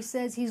reaction. Murray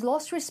says he's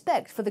lost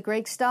respect for the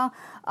Greek star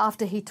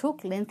after he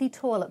took lengthy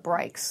toilet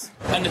breaks.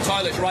 And the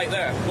toilet's right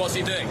there. What's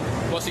he doing?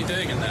 What's he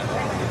doing in there?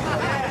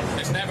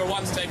 It's never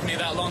once taken me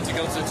that long to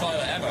go to the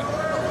toilet, ever.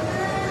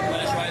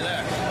 And it's right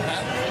there.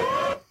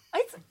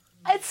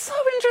 It's so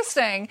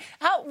interesting.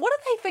 What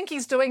do they think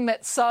he's doing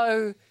that's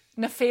so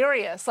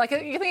nefarious? Like,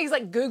 you think he's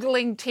like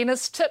Googling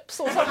tennis tips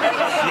or something?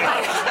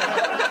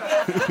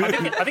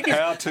 I think he's...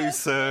 How to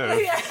serve.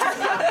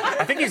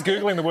 I think he's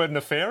Googling the word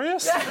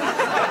nefarious.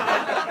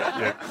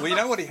 Yeah. Well, you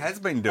know what he has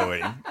been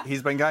doing?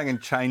 He's been going and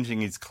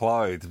changing his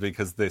clothes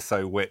because they're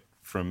so wet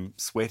from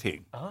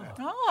sweating.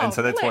 And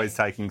so that's why he's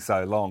taking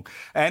so long.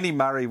 Andy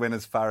Murray went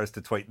as far as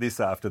to tweet this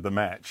after the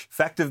match.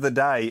 Fact of the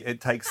day, it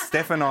takes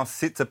Stefanos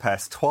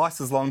Tsitsipas twice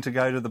as long to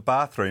go to the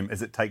bathroom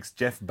as it takes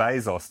Jeff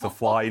Bezos to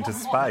fly into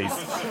space.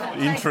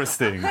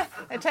 Interesting.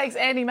 It takes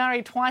Andy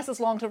Murray twice as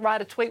long to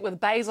write a tweet with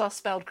Bezos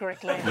spelled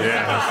correctly.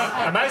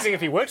 Yeah. Amazing,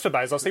 if he worked for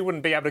Bezos, he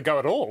wouldn't be able to go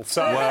at all.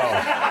 So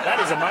that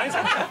is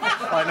amazing.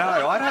 I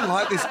know. I don't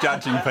like this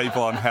judging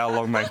people on how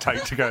long they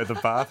take to go to the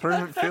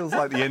bathroom. It feels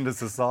like the end of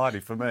society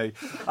for me.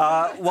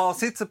 While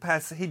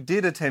Tsitsipas, he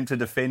did attempt to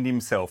defend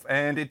himself,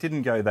 and it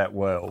didn't go that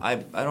well. I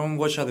don't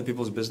watch other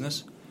people's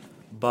business,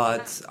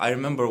 but I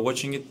remember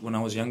watching it when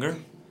I was younger.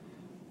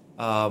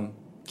 Can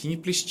you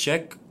please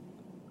check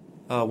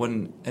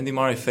when Andy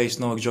Murray faced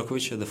Novak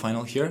Djokovic at the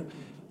final here,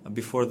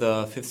 before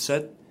the fifth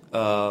set,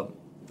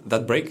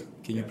 that break?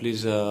 Can you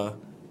please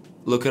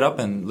look it up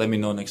and let me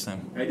know next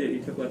time? I did.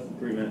 He took less than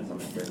 3 minutes on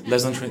that break.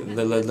 Less than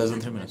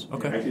 3 minutes.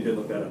 Okay. I actually did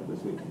look that up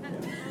this week.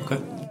 Yeah.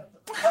 Okay.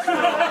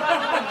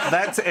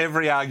 That's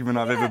every argument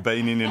I've ever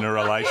been in a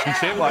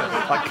relationship.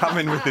 I come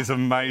in with this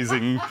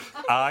amazing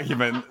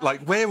argument.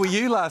 Like, where were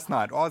you last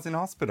night? I was in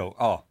hospital.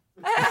 Oh.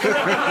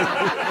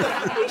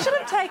 He should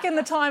have taken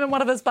the time in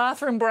one of his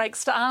bathroom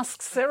breaks to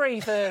ask Siri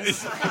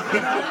first.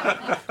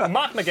 Well,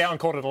 Mark McGowan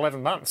called it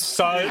 11 months,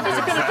 so there's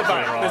a bit of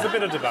debate. There's a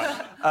bit of debate.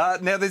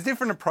 Now, there's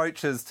different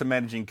approaches to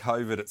managing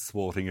COVID at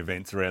sporting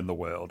events around the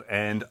world.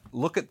 And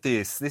look at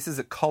this. This is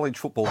at college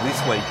football this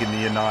week in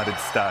the United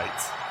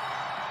States.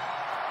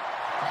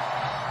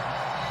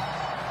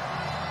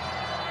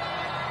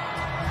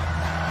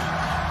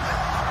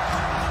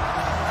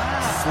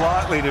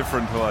 Slightly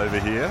different to over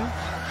here.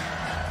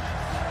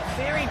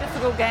 Very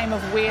difficult game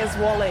of Where's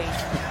Wally?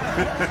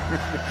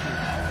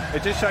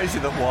 It just shows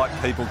you that white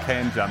people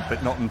can jump,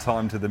 but not in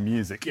time to the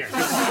music.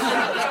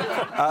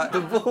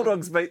 The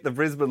Bulldogs beat the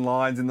Brisbane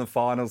Lions in the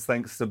finals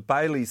thanks to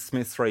Bailey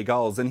Smith's 3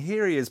 goals, and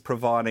here he is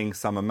providing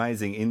some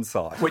amazing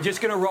insight. We're just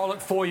going to roll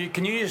it for you.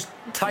 Can you just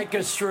take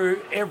us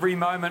through every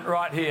moment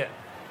right here?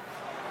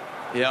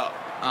 Yeah.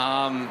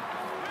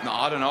 No,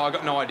 I don't know. I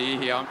got no idea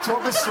here.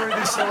 Talk us through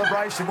this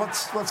celebration.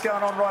 What's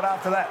going on right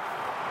after that?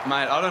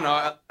 Mate, I don't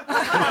know.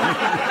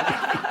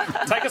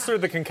 Take us through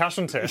the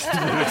concussion test.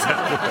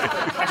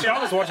 Actually, I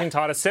was watching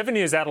Titus. 7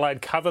 News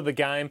Adelaide cover the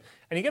game,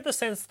 and you get the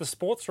sense the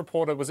sports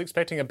reporter was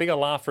expecting a bigger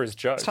laugh for his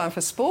joke. It's time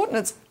for sport, and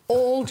it's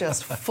all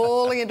just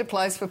falling into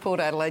place for Port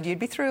Adelaide. You'd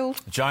be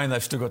thrilled. Jane,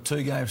 they've still got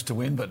 2 games to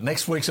win, but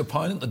next week's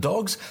opponent, the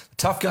Dogs,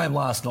 tough game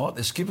last night.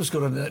 Their skipper's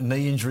got a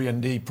knee injury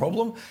and knee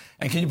problem.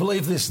 And can you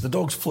believe this? The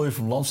Dogs flew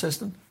from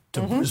Launceston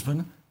to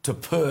Brisbane to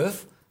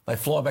Perth. They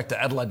fly back to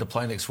Adelaide to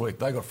play next week.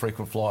 They've got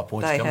frequent flyer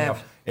points coming up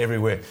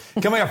everywhere.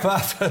 Coming up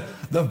after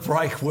the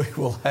break, we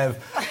will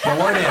have the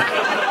lowdown.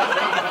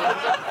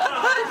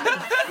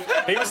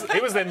 He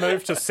was then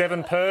moved to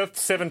 7 Perth,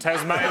 7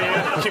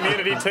 Tasmania,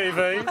 Community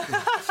TV.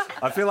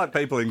 I feel like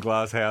people in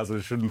glass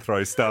houses shouldn't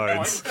throw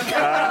stones.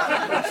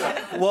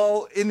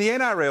 Well, in the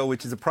NRL,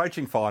 which is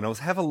approaching finals,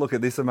 have a look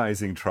at this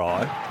amazing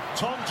try.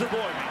 Tom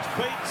Trbojevic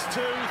beats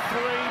 2, 3,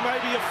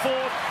 maybe a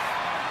 4th.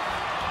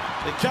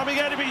 They're coming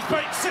at him, he's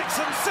beat 6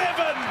 and 7.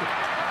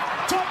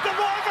 Tom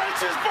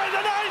Trbojevic has beaten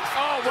 8.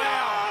 Oh,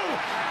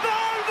 wow. No.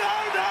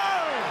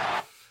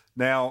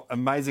 Now,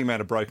 amazing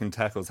amount of broken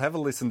tackles. Have a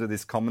listen to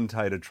this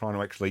commentator trying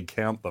to actually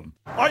count them.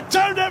 I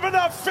don't have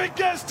enough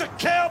fingers to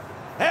count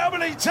how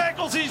many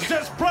tackles he's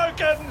just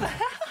broken.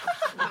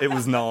 It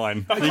was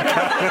 9.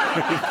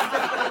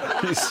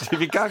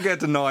 If you can't get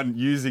to 9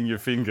 using your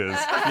fingers,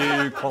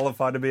 you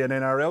qualify to be an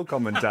NRL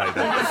commentator.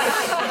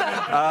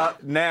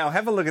 Now,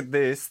 have a look at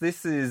this.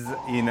 This is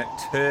in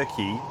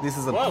Turkey. This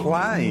is a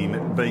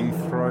plane being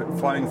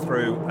flying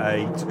through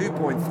a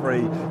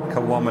 2.3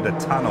 kilometre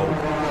tunnel,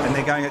 and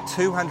they're going at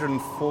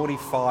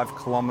 245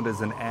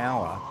 kilometres an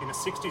hour. In a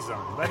 60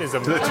 zone. That is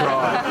amazing. That's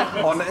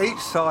right. On each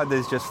side,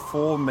 there's just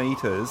 4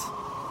 metres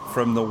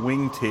from the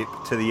wingtip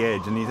to the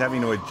edge, and he's having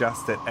to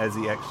adjust it as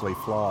he actually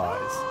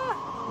flies,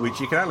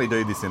 which you can only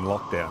do this in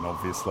lockdown,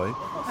 obviously.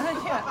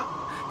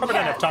 Probably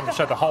don't have time to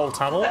show the whole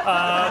tunnel.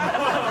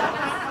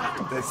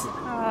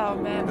 Oh,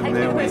 man. Hey,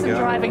 the person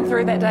driving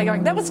through that day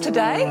going, that was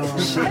today?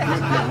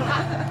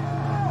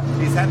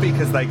 He's happy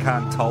because they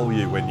can't toll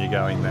you when you're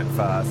going that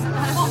fast.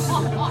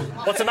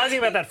 What's amazing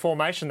about that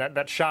formation,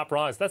 that sharp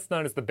rise, that's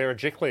known as the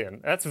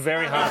Berejiklian. That's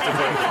very hard to do.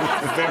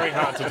 Very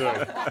hard to do.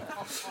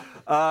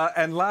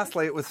 And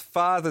lastly, it was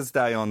Father's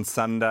Day on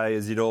Sunday,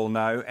 as you'd all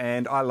know,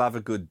 and I love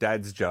a good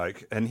dad's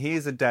joke. And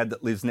here's a dad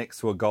that lives next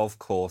to a golf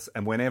course,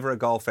 and whenever a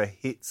golfer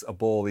hits a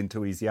ball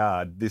into his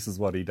yard, this is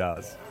what he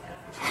does.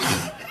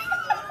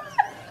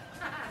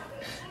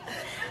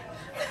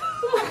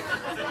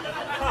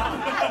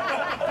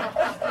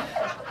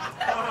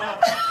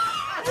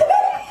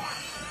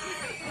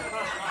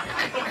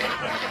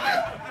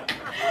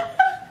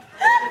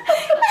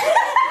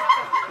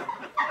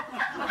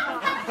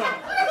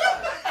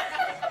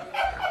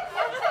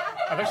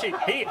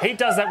 He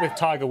does that with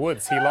Tiger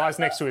Woods. He lies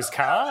next to his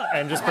car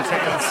and just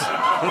pretends.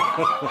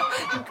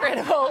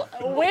 Incredible.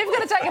 We've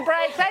got to take a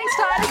break. Thanks,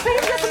 Titus. See you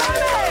in just a moment.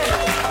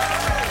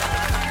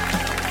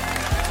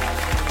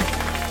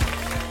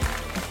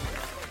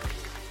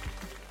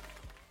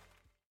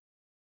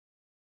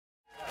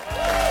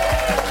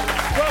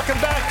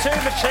 To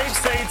the cheap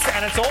seats,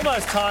 and it's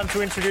almost time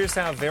to introduce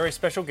our very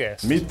special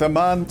guest. Meet the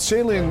man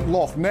sailing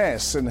Loch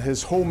Ness in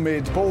his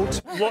homemade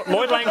boat.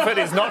 Lloyd Langford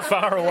is not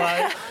far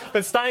away,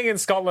 but staying in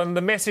Scotland,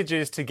 the message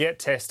is to get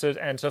tested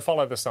and to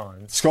follow the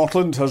signs.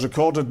 Scotland has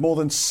recorded more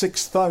than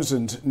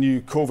 6,000 new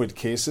COVID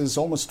cases.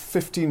 Almost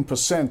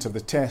 15% of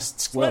the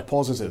tests were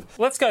positive.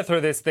 Let's go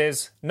through this.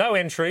 There's no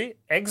entry,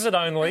 exit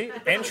only,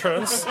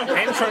 entrance,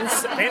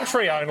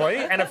 entry only,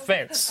 and a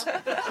fence.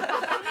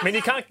 I mean,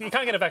 you can't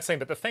get a vaccine,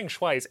 but the feng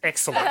shui is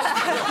excellent.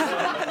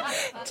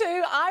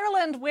 To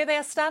Ireland, where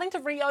they're starting to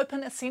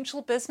reopen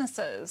essential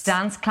businesses.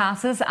 Dance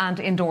classes and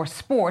indoor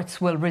sports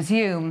will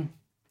resume.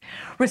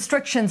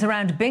 Restrictions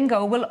around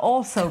bingo will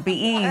also be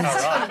eased.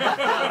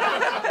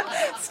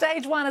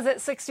 Stage 1 is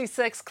at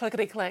 66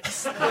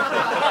 clickety-clicks.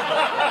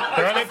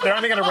 They're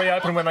only going to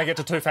reopen when they get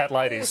to 2 fat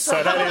ladies.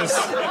 So that is...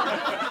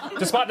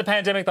 Despite the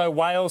pandemic, though,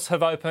 Wales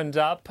have opened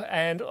up,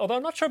 and although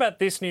I'm not sure about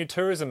this new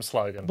tourism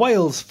slogan.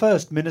 Wales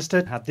First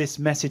Minister had this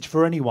message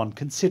for anyone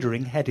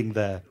considering heading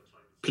there.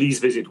 Please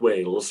visit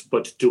Wales,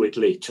 but do it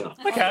later.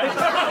 OK.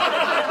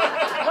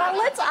 Well,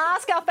 let's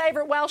ask our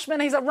favourite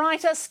Welshman. He's a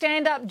writer,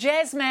 stand-up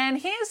jazz man.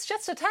 Here's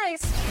just a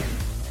taste.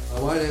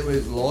 My name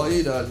is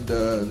Lloyd, and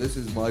this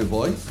is my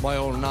voice. My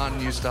old nan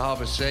used to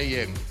have a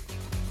saying,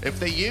 if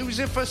they use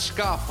it for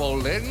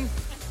scaffolding,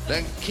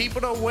 then keep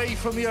it away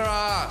from your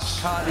ass.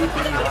 Cardi B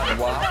had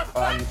WAP,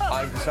 and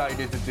I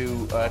decided to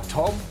do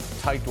Tom,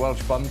 tight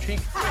Welsh bum cheek.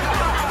 Please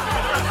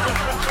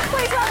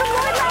welcome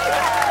Lloyd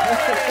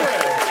Langford.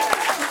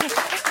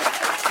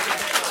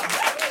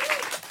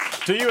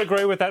 Do you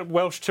agree with that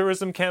Welsh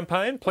tourism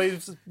campaign?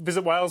 Please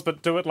visit Wales,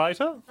 but do it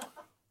later?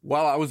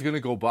 Well, I was going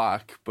to go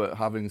back, but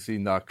having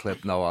seen that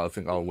clip now, I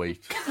think I'll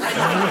wait.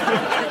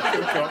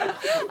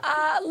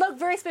 Look,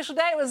 very special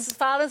day. It was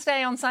Father's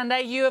Day on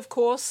Sunday. You, of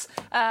course,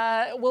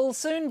 will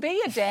soon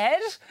be a dad.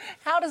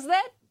 How does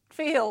that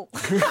feel?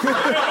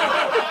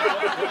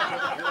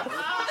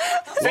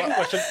 Second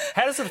question,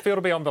 how does it feel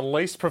to be on the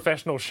least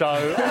professional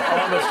show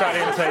on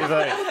Australian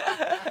TV?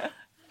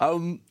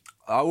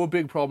 Our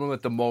big problem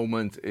at the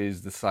moment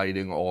is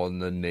deciding on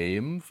the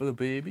name for the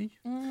baby.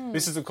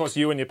 This is, of course,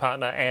 you and your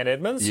partner, Anne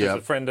Edmonds, Yep. who's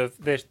a friend of...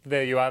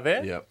 There you are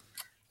there. Yeah.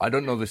 I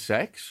don't know the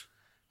sex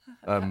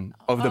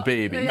of the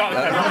baby.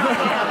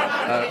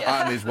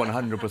 Yeah. Anne is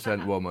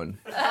 100% woman.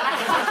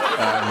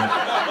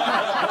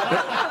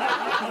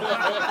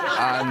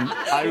 And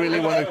I really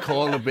want to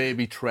call the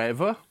baby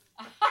Trevor,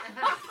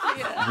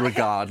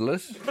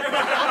 regardless.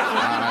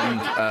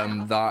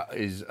 And that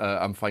is,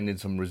 I'm finding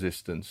some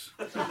resistance.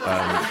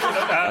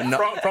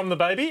 From the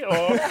baby,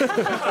 or?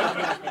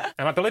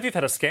 And I believe you've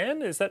had a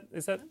scan. Is that?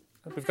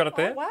 We've got it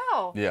there. Oh,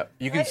 wow. Yeah,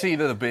 you can see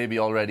that the baby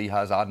already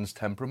has Adam's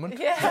temperament.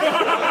 Yeah.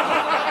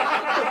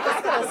 I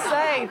was going to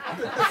say,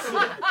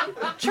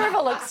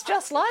 Trevor looks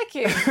just like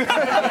you.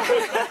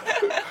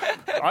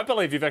 I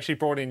believe you've actually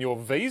brought in your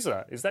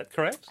visa. Is that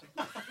correct?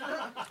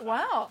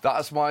 Wow.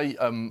 That's my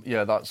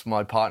that's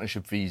my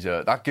partnership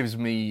visa. That gives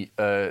me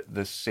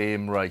the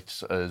same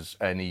rights as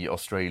any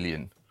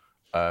Australian.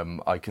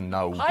 I can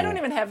now. I don't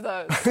even have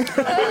those.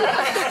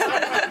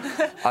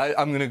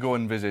 I'm going to go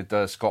and visit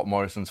Scott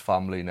Morrison's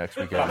family next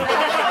weekend.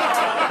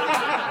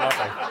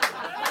 Lovely.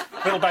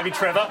 Little baby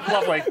Trevor,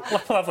 lovely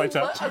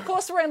touch. Of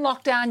course, we're in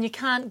lockdown. You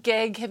can't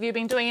gig. Have you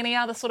been doing any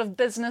other sort of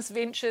business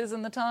ventures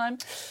in the time?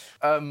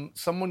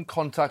 Someone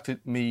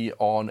contacted me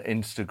on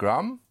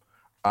Instagram,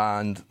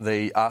 and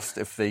they asked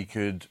if they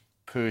could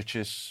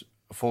purchase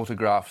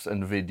photographs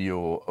and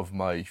video of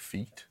my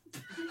feet.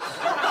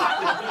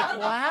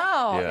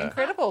 Wow, Yeah.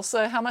 incredible.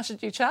 So how much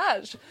did you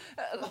charge?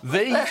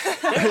 There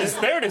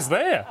it is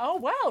there. Oh,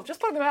 wow, just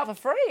putting them out for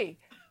free.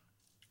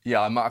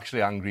 Yeah, I'm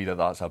actually angry that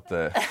that's up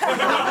there.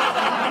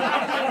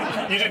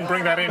 You didn't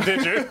bring that in,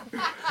 did you?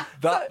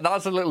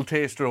 That's a little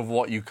taster of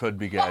what you could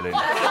be getting.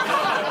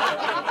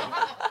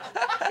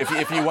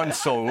 If you want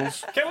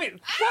souls. Can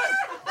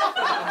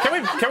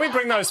we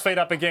bring those feet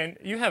up again?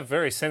 You have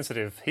very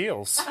sensitive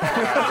heels.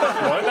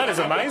 Lloyd, that is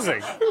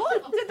amazing.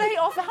 What did they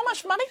offer? How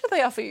much money did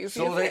they offer you?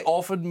 So they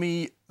offered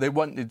me, they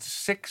wanted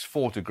 6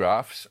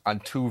 photographs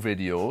and 2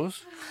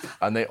 videos,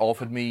 and they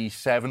offered me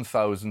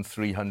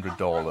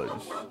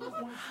 $7,300.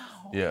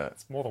 Yeah.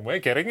 It's more than we're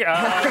getting.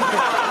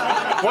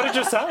 What did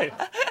you say?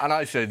 And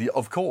I said,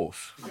 of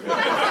course.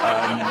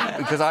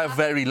 Because I have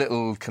very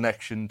little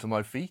connection to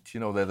my feet.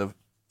 You know, they're the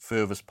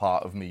furthest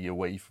part of me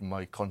away from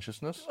my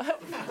consciousness.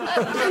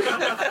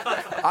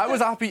 I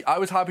was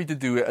happy to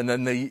do it, and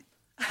then they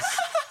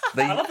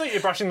I love that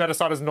you're brushing that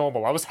aside as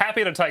normal. I was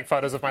happy to take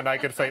photos of my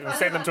naked feet and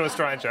send them to a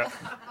stranger.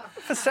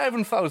 For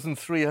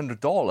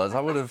 $7,300,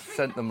 I would have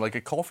sent them like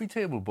a coffee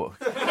table book.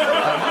 So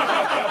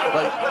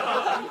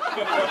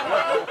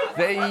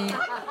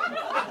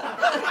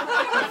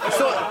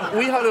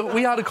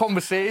we had a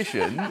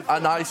conversation,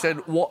 and I said,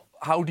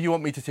 how do you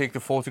want me to take the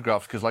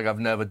photographs? Because I've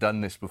never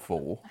done this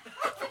before.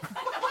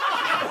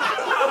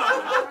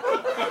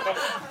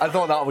 I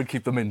thought that would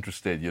keep them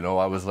interested, you know.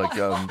 I was like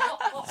a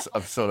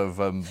sort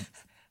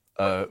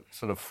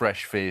of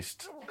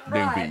fresh-faced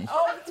newbie.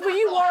 Oh, were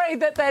you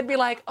worried that they'd be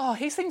like, oh,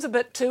 he seems a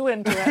bit too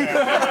into it?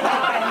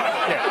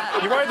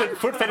 Yeah, you're worried that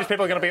foot fetish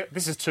people are going to be,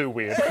 this is too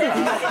weird.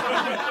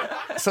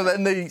 So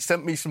then they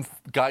sent me some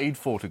guide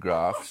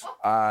photographs,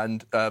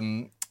 and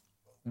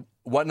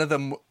one of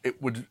them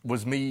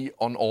was me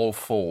on all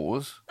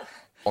fours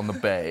on the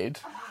bed.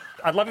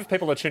 I'd love if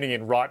people are tuning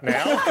in right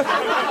now.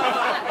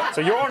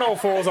 So you're on all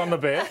fours on the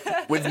bed.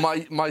 With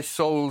my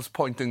soles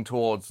pointing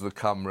towards the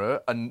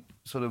camera and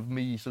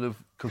me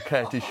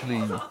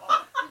coquettishly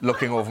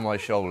looking over my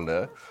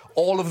shoulder.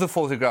 All of the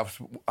photographs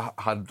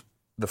had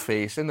the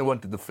face in, they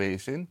wanted the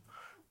face in.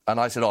 And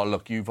I said, oh,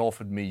 look, you've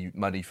offered me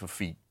money for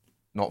feet,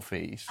 not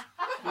face.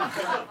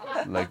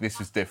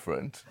 This is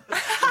different.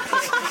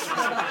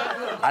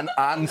 And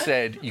Anne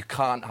said, you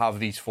can't have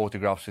these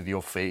photographs with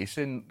your face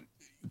in,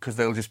 because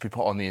they'll just be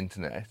put on the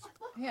internet.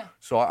 Yeah.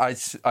 So I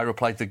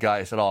replied to the guy,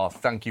 I said, oh,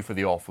 thank you for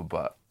the offer,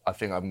 but I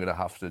think I'm going to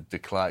have to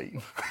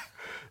decline.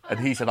 And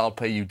he said, I'll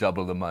pay you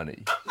double the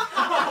money.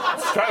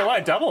 Straight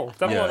away, double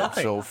or Yeah,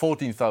 nothing. so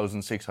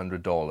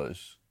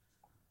 $14,600.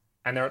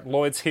 And they're at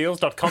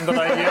lloydsheels.com.au.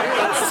 Well,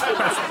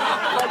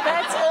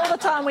 that's all the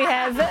time we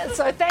have.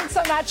 So thanks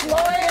so much, Lloyd.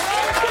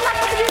 Good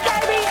luck with you,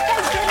 baby.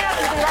 Thanks for tuning out.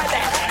 We'll be right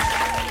back.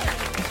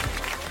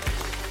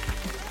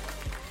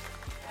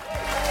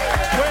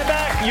 We're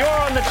back. You're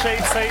on the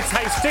cheap seats.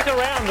 Hey, stick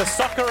around. The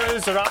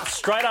Socceroos are up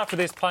straight after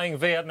this playing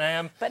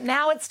Vietnam. But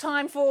now it's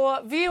time for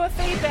viewer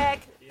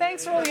feedback.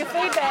 Thanks for all your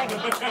feedback. You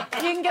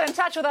can get in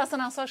touch with us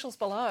on our socials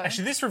below.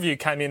 Actually, this review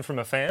came in from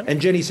a fan.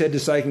 And Jenny said to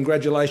say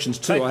congratulations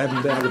too. I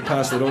haven't been able to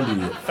pass that on to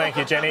you yet. Thank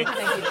you, Jenny.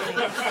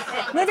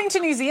 Moving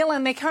to New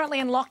Zealand, they're currently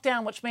in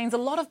lockdown, which means a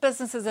lot of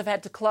businesses have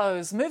had to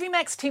close.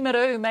 MovieMax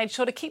Timaru made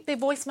sure to keep their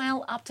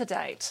voicemail up to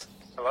date.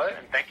 Hello,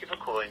 and thank you for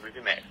calling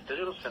MovieMax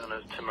Digital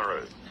Cinemas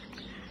Timaru.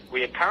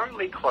 We are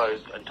currently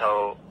closed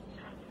until...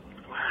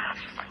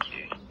 Fuck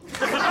you.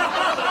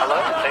 Hello,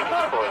 and thank you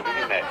for calling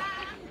MovieMax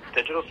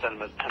Digital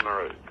Cinemas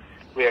Timaru.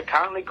 We are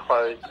currently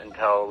closed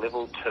until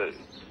level 2.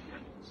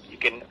 You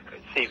can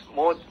See,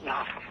 more...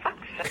 No, for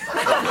fuck's sake.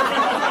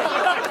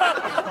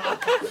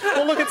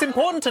 Well, look, it's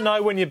important to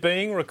know when you're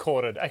being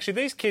recorded. Actually,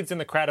 these kids in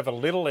the crowd of a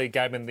Little League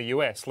game in the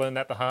US learned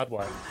that the hard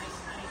way.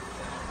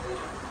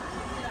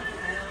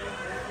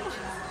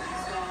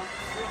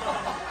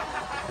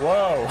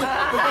 Whoa.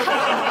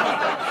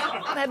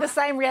 They had the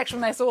same reaction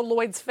when they saw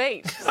Lloyd's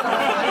feet.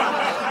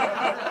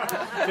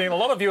 Getting a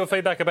lot of viewer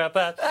feedback about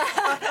that.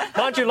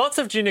 Mind you, lots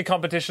of junior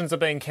competitions are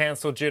being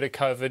cancelled due to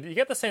COVID. You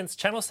get the sense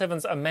Channel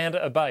 7's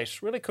Amanda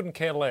Abate really couldn't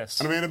care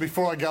less. And Amanda,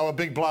 before I go, a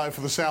big blow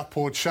for the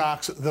Southport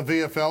Sharks. The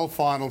VFL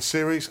final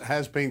series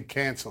has been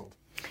cancelled.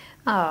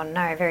 Oh,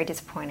 no, very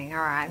disappointing.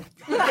 All right.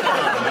 Well,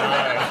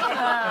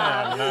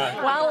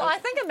 I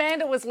think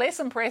Amanda was less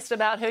impressed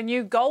about her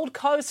new Gold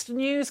Coast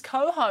News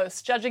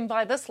co-host, judging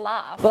by this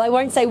laugh. Well, I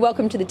won't say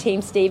welcome to the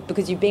team, Steve,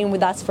 because you've been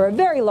with us for a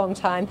very long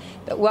time,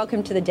 but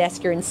welcome to the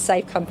desk. You're in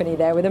safe company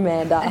there with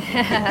Amanda.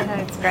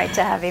 It's great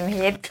to have him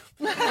here.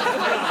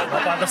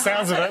 Not by the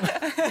sounds of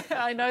it.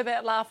 I know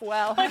that laugh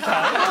well.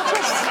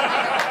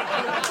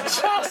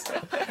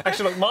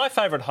 Actually, look, my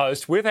favourite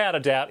host, without a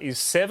doubt, is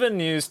 7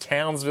 News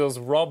Townsville's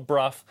Rob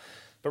Brough.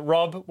 But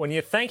Rob, when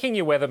you're thanking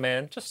your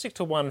weatherman, just stick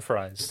to one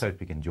phrase. Just hope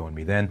you can join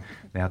me then.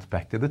 Now it's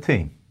back to the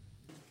team.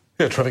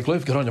 Yeah, traffic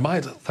Liv, good on you,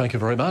 mate. Thank you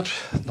very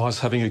much. Nice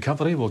having you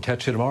company. We'll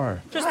catch you tomorrow.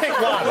 Just pick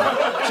one.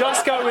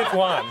 Just go with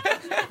one.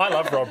 I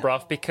love Rob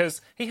Brough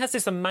because he has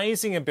this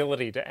amazing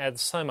ability to add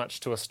so much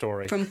to a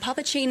story. From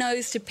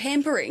puppuccinos to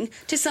pampering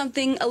to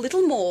something a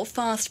little more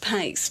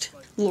fast-paced.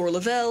 Laura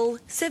Lavelle,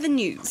 7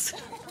 News.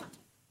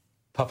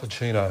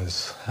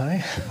 Puppuccinos,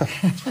 hey?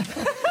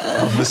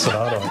 I'm missing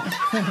out on.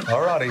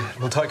 All righty,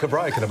 we'll take a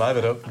break in a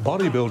moment. A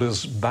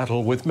bodybuilders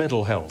battle with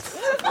mental health.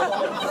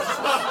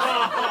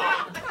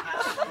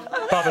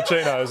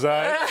 Puppuccinos,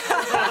 eh?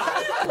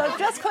 Look,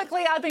 just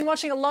quickly, I've been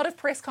watching a lot of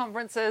press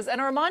conferences,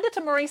 and a reminder to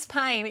Maurice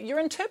Payne,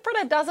 your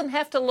interpreter doesn't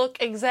have to look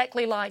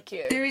exactly like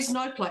you. There is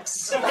no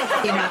place in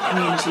our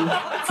community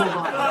for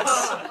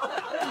violence.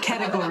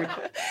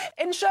 Categorically.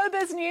 In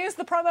showbiz news,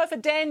 the promo for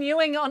Dan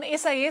Ewing on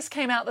SAS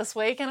came out this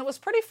week, and it was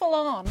pretty full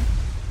on.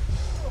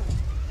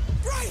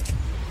 Break!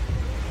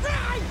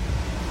 Break!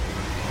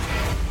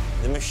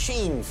 The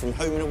Machine from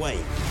Home and Away.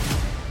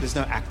 There's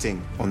no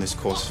acting on this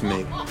course for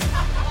me.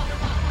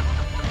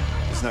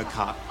 There's no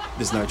cut.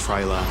 There's no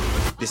trailer.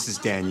 This is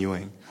Dan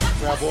Ewing.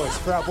 For our boys,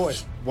 for our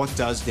boys. What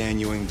does Dan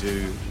Ewing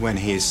do when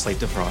he is sleep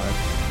deprived?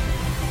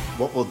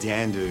 What will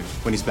Dan do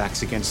when his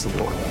back's against the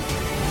wall?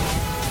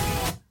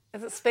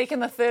 Does it speak in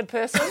the third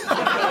person?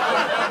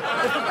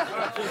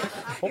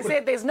 He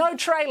said there's no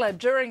trailer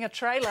during a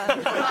trailer.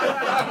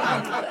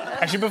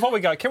 Actually, before we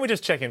go, can we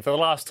just check in for the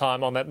last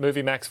time on that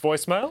Movie Max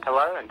voicemail?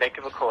 Hello, and thank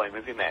you for calling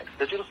Movie Max,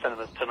 Digital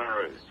Cinemas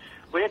Timaru.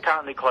 We are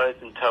currently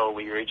closed until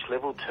we reach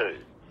level 2.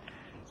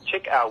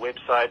 Check our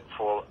website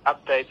for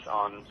updates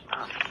on...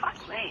 Oh,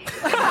 fuck me.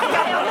 Okay,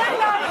 on that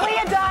note, we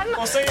are done.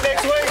 We'll see you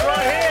next week.